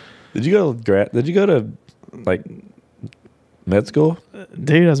 Did you go to like med school?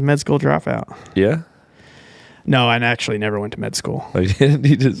 Dude, I was a med school dropout. Yeah. No, I actually never went to med school. Oh, you didn't?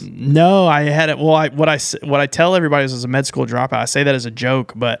 You just... No, I had it. Well, what I tell everybody is I was a med school dropout. I say that as a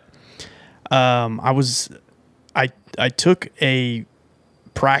joke, but I took a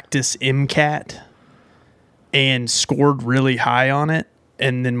practice MCAT and scored really high on it,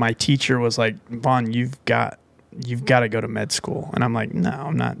 and then my teacher was like, "Vaughn, you've got to go to med school," and I'm like, "No,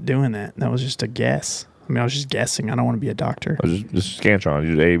 I'm not doing that. That was just a guess." I was just guessing. I don't want to be a doctor. I was just Scantron.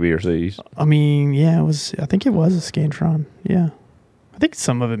 You did A, B, or C's. Yeah, it was. I think it was a Scantron. Yeah, I think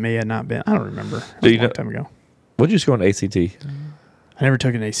some of it may have not been. I don't remember. It was a long time ago. What did you score on ACT? I never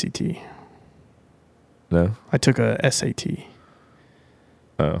took an ACT. No, I took a SAT.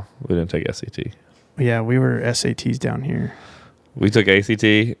 Oh, we didn't take SAT. Yeah, we were SATs down here. We took ACT,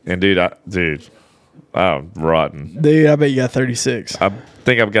 and dude, I'm rotten. Dude, I bet you got 36. I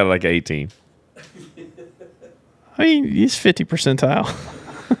think I've got like 18. He's 50 percentile.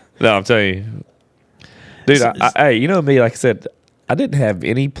 No, I'm telling you. Dude, hey, you know me, like I said, I didn't have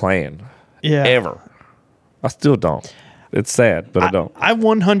any plan. Yeah. Ever. I still don't. It's sad, but I don't. I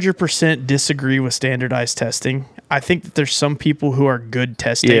 100% disagree with standardized testing. I think that there's some people who are good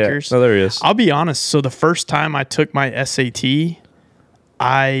test takers. No, there is. I'll be honest. So the first time I took my SAT,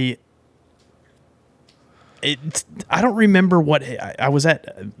 I don't remember what I was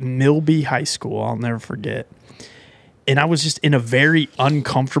at Milby High School. I'll never forget. And I was just in a very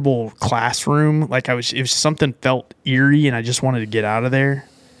uncomfortable classroom. Like it was something felt eerie, and I just wanted to get out of there.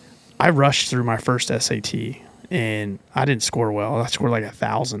 I rushed through my first SAT, and I didn't score well. I scored like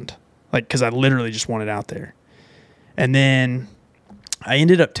 1,000, because I literally just wanted out there. And then I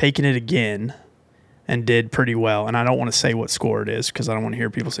ended up taking it again and did pretty well. And I don't want to say what score it is because I don't want to hear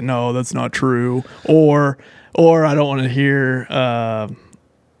people say, "No, that's not true," or I don't want to hear.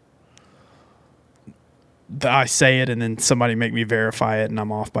 I say it and then somebody make me verify it and I'm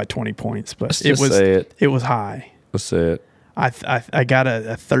off by 20 points. But it was high. Let's say it. I got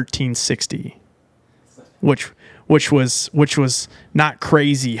a 1360, which was not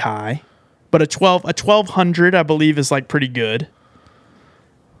crazy high, But a 1200, I believe, is like pretty good.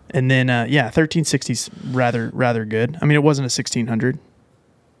 And then 1360 is rather good. I mean, it wasn't a 1600.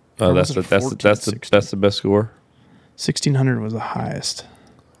 Oh, that's the best score. 1600 was the highest.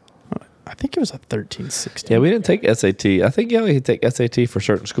 I think it was a 1360. Yeah, we didn't take SAT. I think you only take SAT for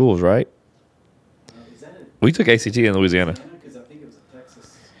certain schools, right? We took ACT in Louisiana. Because I think it was a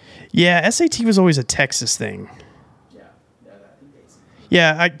Texas. Yeah, SAT was always a Texas thing. Yeah, I think it's.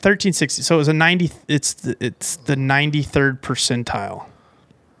 Yeah, 1360. So it was a 90. It's the 93rd percentile.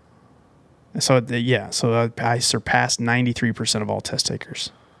 So so I surpassed 93% of all test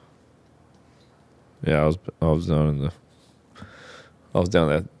takers. Yeah, I was down in that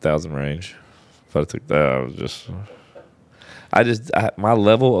 1,000 range. If I took that, my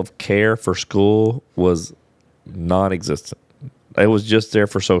level of care for school was non-existent. It was just there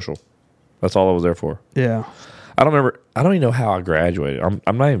for social. That's all I was there for. Yeah. I don't even know how I graduated.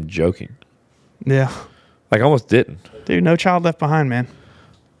 I'm not even joking. Yeah. Like, I almost didn't. Dude, no child left behind, man.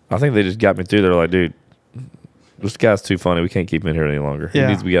 I think they just got me through. They're like, dude, this guy's too funny. We can't keep him in here any longer. Yeah. He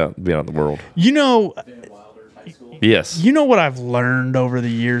needs to be out in the world. You know, Yes. you know what I've learned over the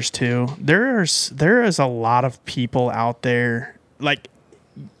years too? There is a lot of people out there, like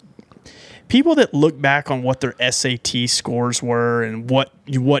people that look back on what their SAT scores were and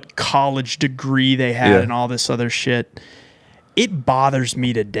what college degree they had and all this other shit. It bothers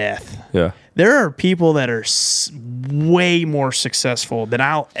me to death. Yeah. There are people that are way more successful than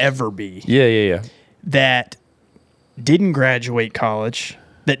I'll ever be. Yeah. That didn't graduate college,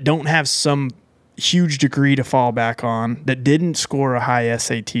 that don't have some huge degree to fall back on, that didn't score a high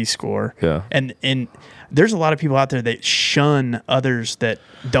SAT score. Yeah. And there's a lot of people out there that shun others that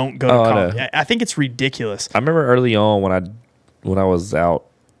don't go to college. I think it's ridiculous. I remember early on when I was out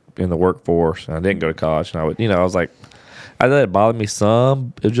in the workforce and I didn't go to college, and I was like, I let it bother me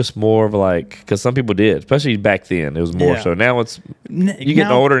some. It was just more of like, because some people did, especially back then. It was more so. Now you're getting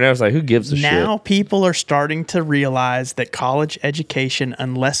older, and now it's like, who gives a shit? Now people are starting to realize that college education,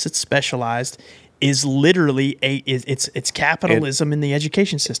 unless it's specialized, is literally it's capitalism in the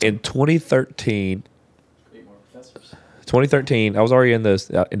education system. In 2013, I was already in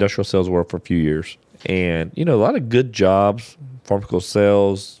the industrial sales world for a few years, and a lot of good jobs, pharmaceutical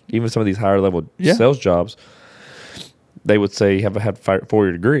sales, even some of these higher level sales jobs. They would say you have had a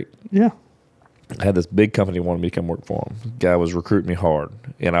 4-year degree. Yeah. I had this big company wanted me to come work for him. The guy was recruiting me hard,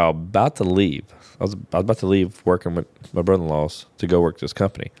 and I was about to leave. I was about to leave working with my brother-in-laws to go work at this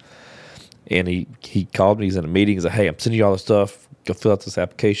company. And he called me. He's in a meeting. He's like, hey, I'm sending you all this stuff. Go fill out this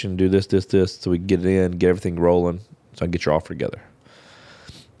application, do this, so we can get it in, get everything rolling, so I can get your offer together.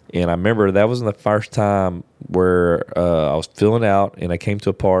 And I remember that wasn't the first time where I was filling out, and I came to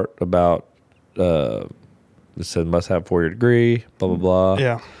a part about it said must have a 4-year degree, blah, blah, blah.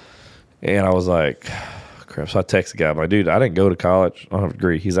 Yeah. And I was like, crap. So I texted the guy. I'm like, dude, I didn't go to college. I don't have a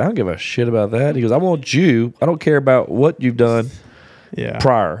degree. He's like, I don't give a shit about that. He goes, I want you. I don't care about what you've done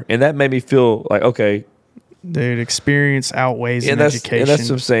prior. And that made me feel like, okay. Dude, experience outweighs education. And that's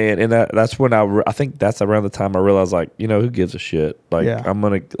what I'm saying. And that's when I think that's around the time I realized, like, who gives a shit? Like, I'm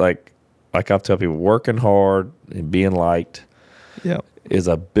going to, like I'll tell people, working hard and being liked is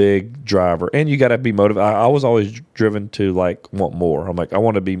a big driver. And you got to be motivated. I was always driven to, like, want more. I'm like, I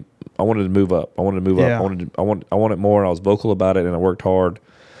wanted to move up. I wanted it more. And I was vocal about it, and I worked hard.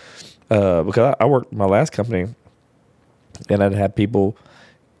 Because I worked my last company, and I'd have people,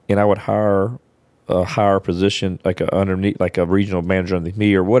 and I would hire a higher position, like underneath, like a regional manager underneath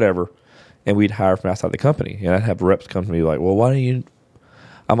me or whatever, and we'd hire from outside the company. And I'd have reps come to me like, well, why don't you?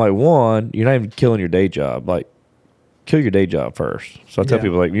 I'm like, one, you're not even killing your day job. Like, kill your day job first. So I tell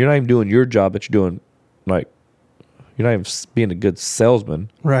people, like, you're not even doing your job, but you're doing, like, you're not even being a good salesman.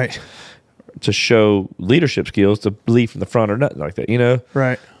 Right. To show leadership skills, to lead from the front or nothing like that,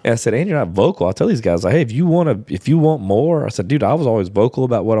 Right. And I said, and you're not vocal. I tell these guys, like, hey, if you want more, I said, dude, I was always vocal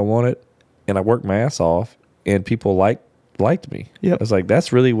about what I wanted, and I worked my ass off, and people liked me. Yeah. It's like,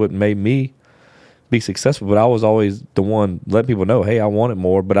 that's really what made me be successful. But I was always the one letting people know, hey, I wanted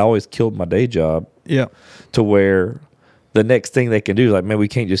more, but I always killed my day job. Yeah. To where the next thing they can do is like, man, we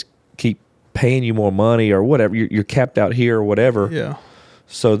can't just keep paying you more money or whatever. You're capped out here or whatever. Yeah.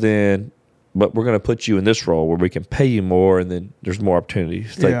 So then, but we're going to put you in this role where we can pay you more, and then there's more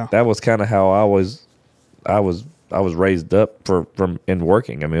opportunities. Like, that was kind of how I was raised up from in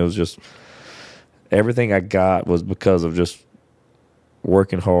working. I mean, it was just everything I got was because of just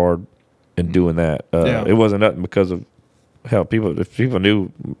working hard and doing that. It wasn't nothing because of hell. If people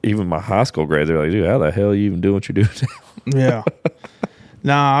knew, even my high school grades, they're like, dude, how the hell are you even doing what you're doing now? Yeah.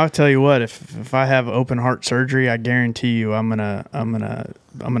 Nah, I'll tell you what. If I have open heart surgery, I guarantee you, I'm gonna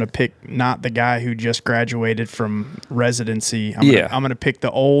gonna pick not the guy who just graduated from residency. I'm gonna pick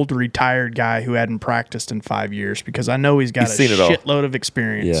the old retired guy who hadn't practiced in 5 years because I know he's got a shitload of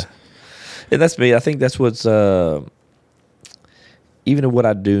experience. Yeah, and that's me. I think that's what's even in what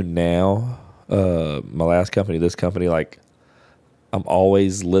I do now. My last company, this company, like I'm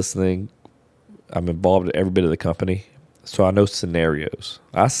always listening. I'm involved in every bit of the company, so I know scenarios.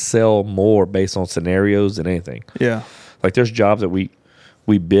 I sell more based on scenarios than anything. Yeah. Like there's jobs that we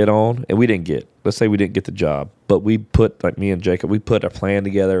bid on and we didn't get. Let's say we didn't get the job, but we put, like me and Jacob, we put a plan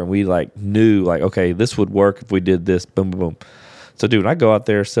together and we like knew like, okay, this would work if we did this, boom, boom, boom. So dude, when I go out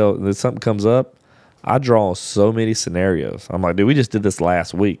there, sell, and then something comes up, I draw on so many scenarios. I'm like, dude, we just did this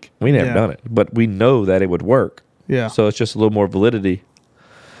last week. We never done it, but we know that it would work. Yeah. So it's just a little more validity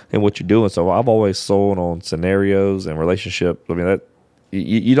in what you're doing. So I've always sold on scenarios and relationships. I mean, that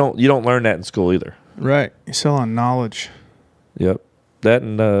you don't learn that in school either. Right. You sell on knowledge. Yep. That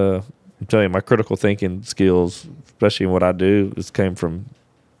and I'm telling you, my critical thinking skills, especially in what I do, this came from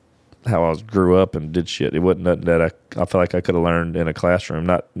how I grew up and did shit. It wasn't nothing that I feel like I could have learned in a classroom.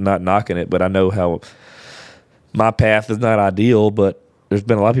 Not knocking it, but I know how my path is not ideal, but there's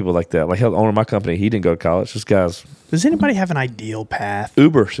been a lot of people like that. Like the owner of my company, he didn't go to college. This guy's Does anybody have an ideal path?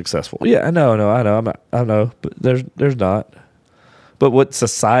 uber successful. Yeah, I know. I know, but there's not. But what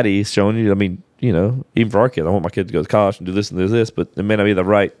society's showing you, I mean, you know, even for our kids, I want my kid to go to college and do this and do this, but it may not be the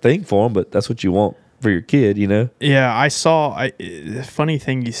right thing for them, but that's what you want for your kid, you know? Yeah, I saw, the funny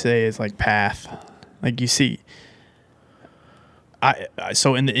thing you say is like path. Like you see,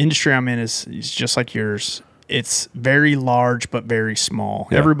 so in the industry I'm in is just like yours. It's very large but very small.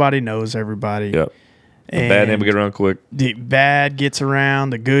 Yeah. Everybody knows everybody. Yep. The bad name will get around quick. The bad gets around,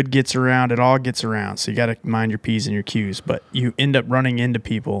 the good gets around, it all gets around. So you got to mind your P's and your Q's, but you end up running into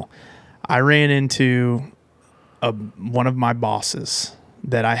people. I ran into one of my bosses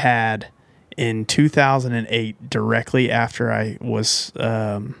that I had in 2008, directly after I was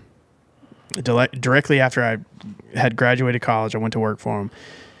directly after I had graduated college. I went to work for him.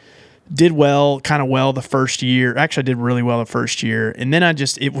 Did kind of well the first year. Actually, I did really well the first year. And then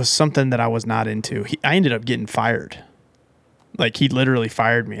it was something that I was not into. I ended up getting fired. Like, he literally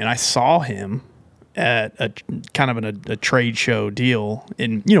fired me. And I saw him at a kind of a trade show deal.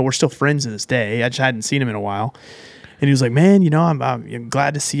 And, you know, we're still friends to this day. I just hadn't seen him in a while. And he was like, man, you know, I'm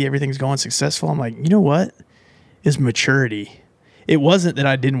glad to see everything's going successful. I'm like, you know what? It's maturity. It wasn't that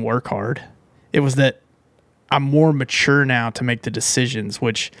I didn't work hard. It was that I'm more mature now to make the decisions,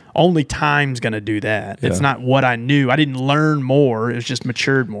 which only time's going to do that. Yeah. It's not what I knew. I didn't learn more. It was just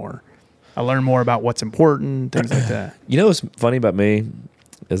matured more. I learned more about what's important, things like that. You know what's funny about me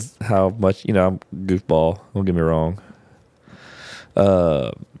is how much, you know, I'm a goofball. Don't get me wrong.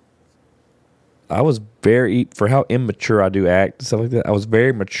 I was very, for how immature I do act and stuff like that, I was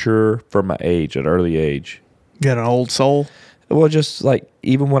very mature for my age, at an early age. You got an old soul? Well, just like,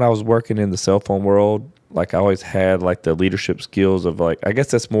 even when I was working in the cell phone world, like I always had like the leadership skills of like, I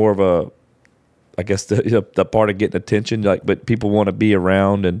guess that's more of the part of getting attention, like, but people want to be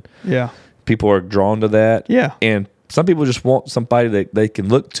around and people are drawn to that. Yeah. And some people just want somebody that they can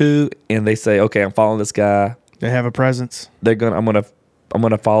look to and they say, okay, I'm following this guy. They have a presence. I'm going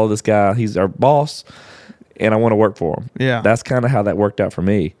to follow this guy. He's our boss and I want to work for him. Yeah. That's kind of how that worked out for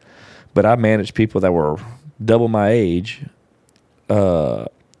me. But I managed people that were double my age,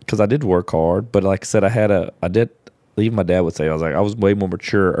 because I did work hard, but like I said, even my dad would say, I was way more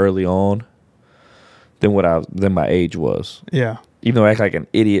mature early on than my age was. Yeah. Even though I act like an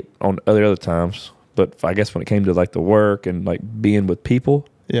idiot on other times, but I guess when it came to like the work and like being with people,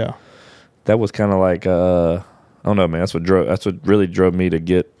 yeah, that was kind of like, I don't know, man, that's what really drove me to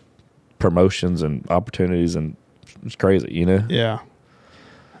get promotions and opportunities, and it's crazy, you know? Yeah.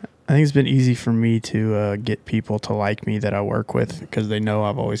 I think it's been easy for me to get people to like me that I work with because they know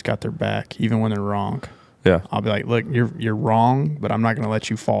I've always got their back, even when they're wrong. Yeah. I'll be like, look, you're wrong, but I'm not going to let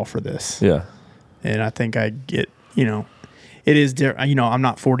you fall for this. Yeah. And I think I get, you know, it is, you know, I'm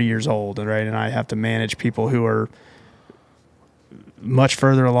not 40 years old, right? And I have to manage people who are much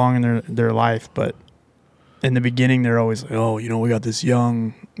further along in their life. But in the beginning, they're always like, oh, you know, we got this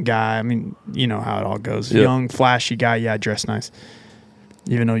young guy. I mean, you know how it all goes. Yep. Young, flashy guy. Yeah, I dress nice.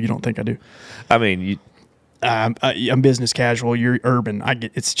 Even though you don't think I do. I mean, I'm business casual. You're urban.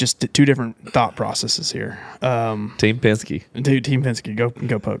 It's just two different thought processes here. Team Penske. Dude, Team Penske.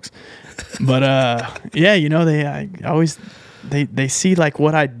 Go Pokes. But yeah, you know, they see like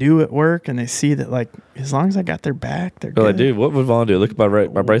what I do at work, and they see that like as long as I got their back, they're good. Like, dude, what would Vaughn do? Look at my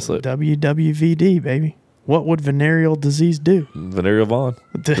bracelet. WWVD, baby. What would venereal disease do? Venereal Vaughn.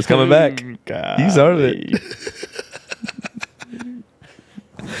 It's coming back. God. You started it.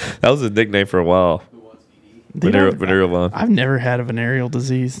 That was his nickname for a while. Who wants VD? Venereal Vaughn. I've never had a venereal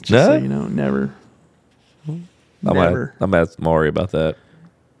disease. Just No? so you know, never. Never. I'm at Maury about that.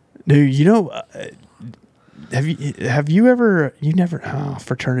 Dude, you know, have you ever,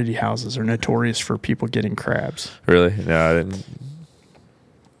 fraternity houses are notorious for people getting crabs. Really? No, I didn't.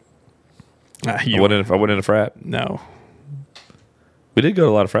 I went in a frat. No. We did go to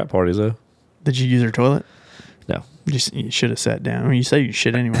a lot of frat parties, though. Did you use their toilet? No. You should have sat down. I mean, you say you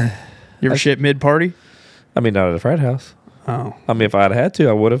shit anywhere. You ever shit mid-party? I mean, not at a frat house. Oh. I mean, if I'd had to,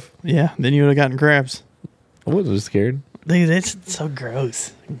 I would have. Yeah, then you would have gotten crabs. I wasn't just scared. Dude, that's so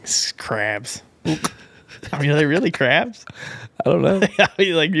gross. It's crabs. I mean, are they really crabs? I don't know. I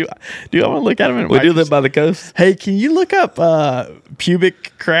mean, like, dude, I want to look at them. We do live by the coast. Hey, can you look up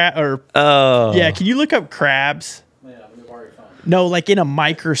pubic crab or? Oh. Yeah, can you look up crabs? Yeah, we've already found it. No, like in a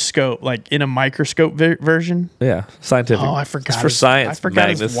microscope, version. Yeah, scientific. Oh, I forgot. It's for science. I forgot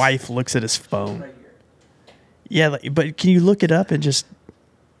Magnus. his wife looks at his phone. Right here. Yeah, but can you look it up and just?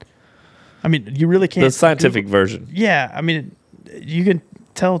 I mean, you really can't. The scientific version. Yeah, I mean, you can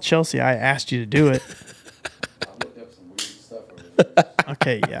tell Chelsea I asked you to do it. I looked up some weird stuff over there.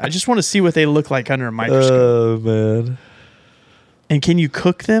 Okay, yeah. I just want to see what they look like under a microscope. Oh man. And can you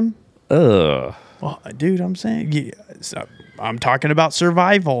cook them? Ugh. Well, dude, I'm saying, I'm talking about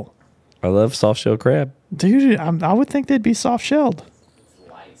survival. I love soft shell crab. Dude, I would think they'd be soft shelled.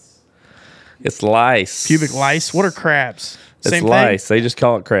 Lice. It's lice. Pubic lice. What are crabs? It's Same lice. thing? They just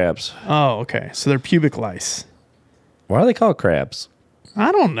call it crabs. Oh, okay. So they're pubic lice. Why are they called crabs?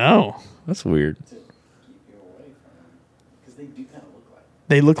 I don't know. That's weird. To keep you away from them. Because they do kind of look like.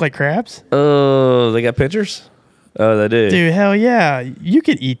 They look like crabs? Oh, they got pinchers? Oh, they do. Dude, hell yeah. You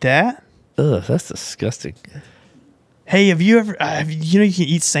could eat that. Ugh, that's disgusting. Hey, have you ever, you can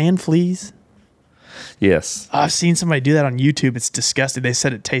eat sand fleas? Yes. I've seen somebody do that on YouTube. It's disgusting. They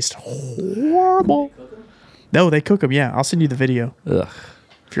said it tastes horrible. No, they cook them. Yeah, I'll send you the video Ugh.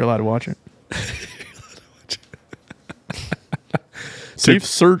 if you're allowed to watch it. Safe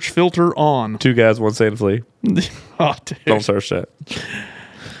search filter on. 2 guys, 1 sand flea. Oh, dude. Don't search that.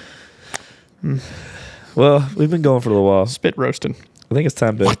 Well, we've been going for a little while. Spit roasting. I think it's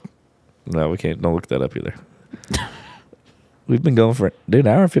time to. No, we can't. Don't look that up either. We've been going for an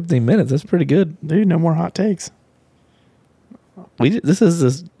hour and 15 minutes. That's pretty good. Dude, no more hot takes. This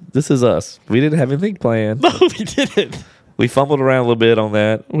is us. We didn't have anything planned. No, we didn't. We fumbled around a little bit on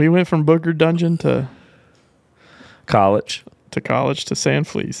that. We went from Booger Dungeon to College. college to sand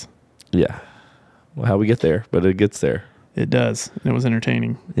fleas. Yeah. Well, how we get there, but it gets there. It does. And it was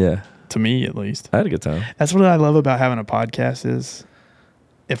entertaining. Yeah. To me, at least. I had a good time. That's what I love about having a podcast is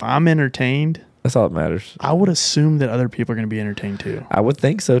if I'm entertained, That's all that matters. I would assume that other people are going to be entertained too. I would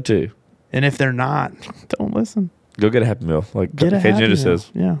think so too. And if they're not, don't listen. Go get a Happy Meal, like Get a Cajun Happy Ninja Meal.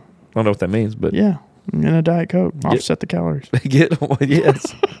 says. Yeah. I don't know what that means, but Yeah. And a Diet Coke. Offset the calories. get one.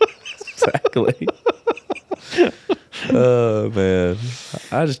 Yes, exactly. Oh man,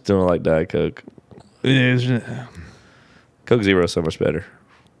 I just don't like Diet Coke. It is. Coke Zero is so much better.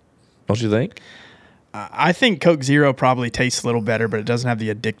 Don't you think? I think Coke Zero probably tastes a little better, but it doesn't have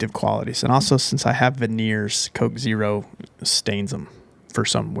the addictive qualities. And also, since I have veneers, Coke Zero stains them for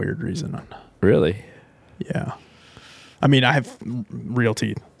some weird reason. Really? Yeah. I mean, I have real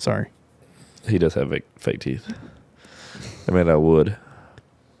teeth. Sorry. He does have fake teeth. I mean, I would.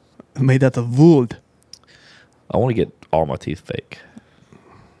 I made that the wood. I want to get all my teeth fake.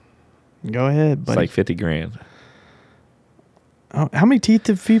 Go ahead, It's buddy. like $50,000. Oh, how many teeth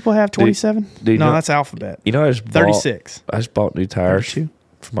do people have? 27? dude, No, no- that's alphabet. You know, I just bought 36. I just bought new tires 32.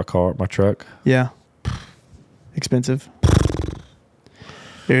 for my car, my truck. Yeah. Expensive.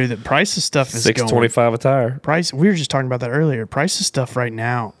 Dude, the price of stuff is going. $6.25 a tire. Price. We were just talking about that earlier. Price of stuff right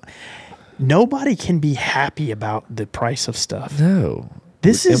now. Nobody can be happy about the price of stuff. No,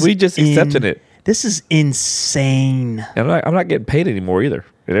 This and is we just accepted it. This is insane. And I'm not getting paid anymore either.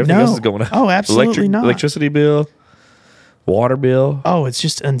 And everything No. else is going up. Oh, absolutely not. Electricity bill, water bill, Oh, it's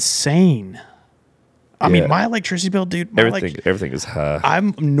just insane. I Yeah. mean, my electricity bill, dude. everything is high.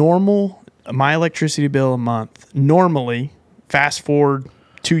 I'm normal. My electricity bill a month normally. Fast forward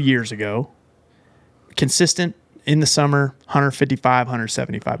 2 years ago, consistent in the summer, $155,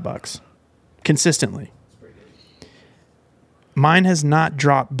 $175 consistently. Mine has not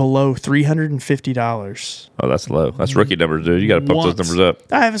dropped below $350. Oh, that's low. That's rookie numbers, dude. You got to pump once. those numbers up.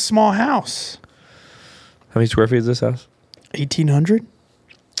 I have a small house. How many square feet is this house? 1,800.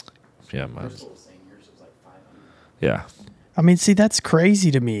 Yeah, mine's. People were saying yours was like 500. Yeah, I mean, see, that's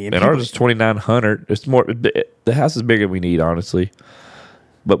crazy to me. and ours is 2,900. It's more. The house is bigger than we need, honestly.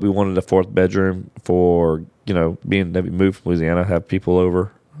 But we wanted a 4th bedroom for being that we moved from Louisiana, have people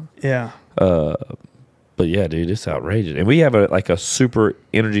over. Yeah. But yeah, dude, it's outrageous. And we have a super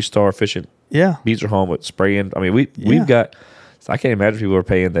Energy Star efficient Yeah. beats are home with spraying. I mean, we've got. So I can't imagine people are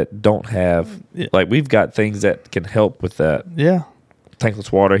paying that don't have like we've got things that can help with that. Yeah.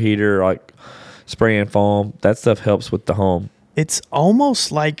 Tankless water heater, like spraying foam. That stuff helps with the home. It's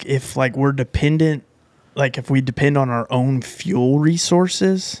almost like if like we're dependent, like if we depend on our own fuel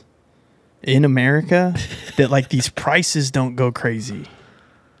resources in America, that like these prices don't go crazy.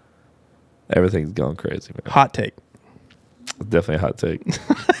 Everything's gone crazy, man. Hot take. Definitely a hot take.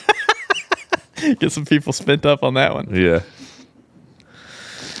 Get some people spent up on that one. Yeah.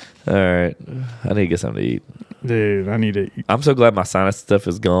 All right. I need to get something to eat. Dude, I need to. I'm so glad my sinus stuff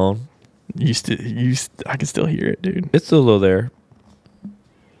is gone. I can still hear it, dude. It's still a little there.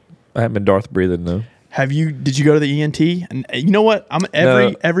 I haven't been Darth breathing though. Did you go to the ENT? And you know what?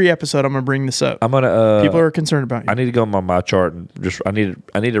 Every episode I'm gonna bring this up. I'm gonna. People are concerned about you. I need to go on my chart and just. I need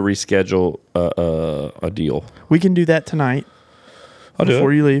to reschedule a deal. We can do that tonight. I'll do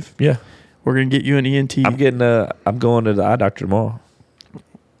before it. you leave. Yeah. We're gonna get you an ENT. I'm going to the eye doctor tomorrow.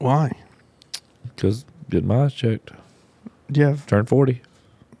 Why? Because get my eyes checked. Do you have? Turned 40.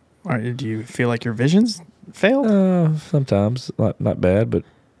 All right, do you feel like your vision's failed? Sometimes not bad, but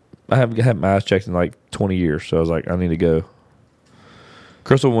I haven't had my eyes checked in like 20 years, so I was like, I need to go.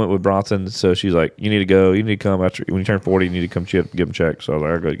 Crystal went with Bronson, so she's like, you need to go. You need to come after when you turn 40. You need to come get them checked. So I was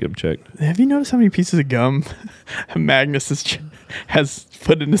like, I'll go get them checked. Have you noticed how many pieces of gum Magnus has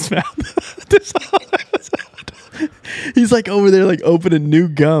put in his mouth? This episode. He's like over there, like opening new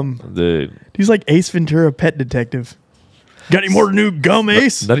gum. Dude, he's like Ace Ventura, pet detective. Got any more new gum,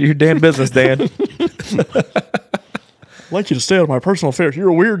 Ace? None of your damn business, Dan. I'd like you to stay out of my personal affairs. You're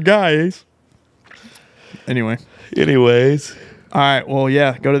a weird guy, Ace. Anyways. All right. Well,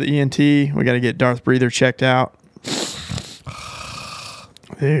 yeah. Go to the ENT. We got to get Darth Breather checked out.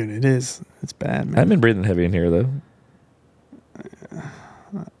 Dude, it is. It's bad, man. I haven't been breathing heavy in here, though.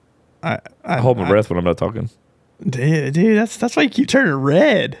 I hold my breath when I'm not talking. Dude, that's why you keep turning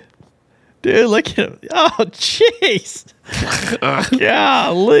red. Dude, look at him. Oh, jeez.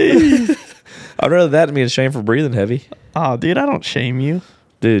 Golly. I'd rather that than being ashamed for breathing heavy. Oh, dude, I don't shame you.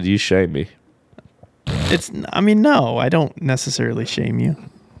 Dude, you shame me. No, I don't necessarily shame you.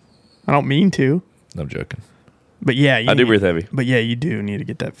 I don't mean to. I'm joking. But yeah, I do breathe heavy. But yeah, you do need to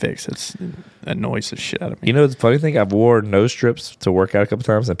get that fixed. It annoys the shit out of me. You know the funny thing? I've wore nose strips to work out a couple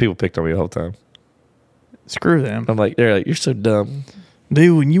times, and people picked on me the whole time. Screw them. They're like, you're so dumb.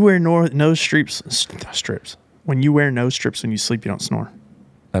 Dude, when you wear nose strips, when you wear nose strips when you sleep, you don't snore.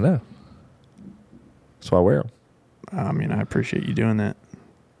 I know. That's why I wear them. I mean, I appreciate you doing that.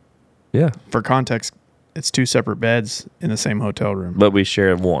 Yeah. For context, it's 2 separate beds in the same hotel room. But we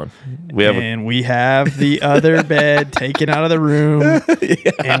share one. We have the other bed taken out of the room,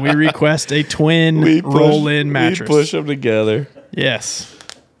 and we request a twin roll-in mattress. We push them together. Yes.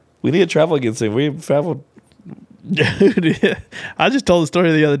 We need to travel again soon. We've traveled. Dude, I just told the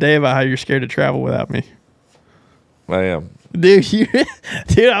story the other day about how you're scared to travel without me. I am. Dude,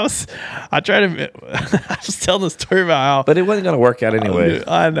 I was telling the story about how. But it wasn't going to work out anyway.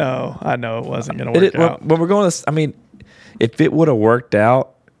 I know it wasn't going to work out. When we're going to, I mean, if it would have worked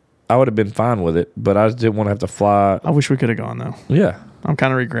out, I would have been fine with it. But I just didn't want to have to fly. I wish we could have gone though. Yeah. I'm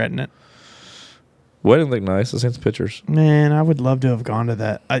kind of regretting it. Wedding looked nice. I seen some pictures. Man, I would love to have gone to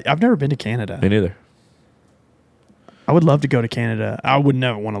that. I've never been to Canada. Me neither. I would love to go to Canada. I would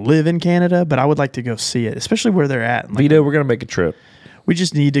never want to live in Canada, but I would like to go see it, especially where they're at. Vito, we're going to make a trip. We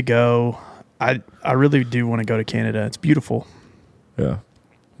just need to go. I really do want to go to Canada. It's beautiful. Yeah.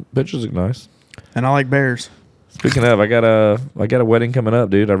 Pictures look nice. And I like bears. Speaking of, I got a wedding coming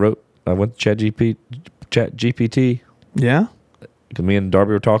up, dude. I went to ChatGPT. Yeah? Because me and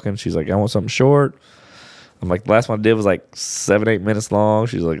Darby were talking. She's like, I want something short. I'm like, the last one I did was like 7-8 minutes long.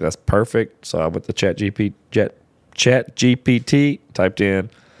 She's like, that's perfect. So I went to ChatGPT, typed in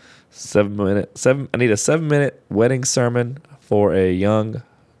 7 minute. I need a 7-minute wedding sermon for a young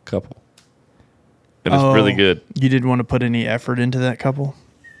couple. And it's really good. You didn't want to put any effort into that couple?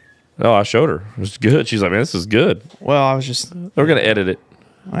 No, I showed her. It was good. She's like, man, this is good. Well, I was just... We're going to edit it.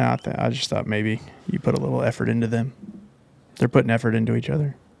 I just thought maybe you put a little effort into them. They're putting effort into each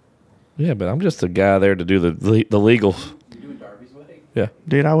other. Yeah, but I'm just a guy there to do the legals. You're doing Darby's wedding? Yeah.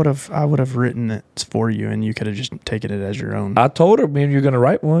 Dude, I would have written it for you, and you could have just taken it as your own. I told her, man, you're going to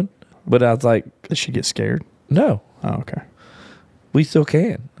write one. But I was like... Did she get scared? No. Oh, okay. We still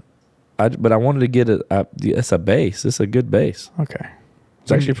can. But I wanted to get it's a base. It's a good base. Okay.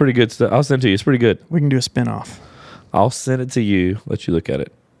 It's actually pretty good stuff. I'll send it to you. It's pretty good. We can do a spinoff. I'll send it to you. Let you look at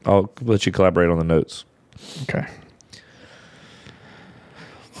it. I'll let you collaborate on the notes. Okay.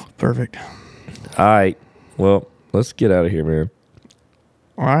 Perfect. All right. Well, let's get out of here, man.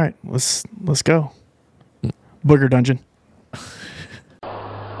 All right, let's go. Booger Dungeon.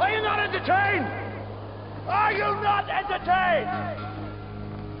 Are you not entertained? Are you not entertained?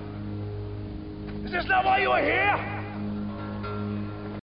 Is this not why you are here?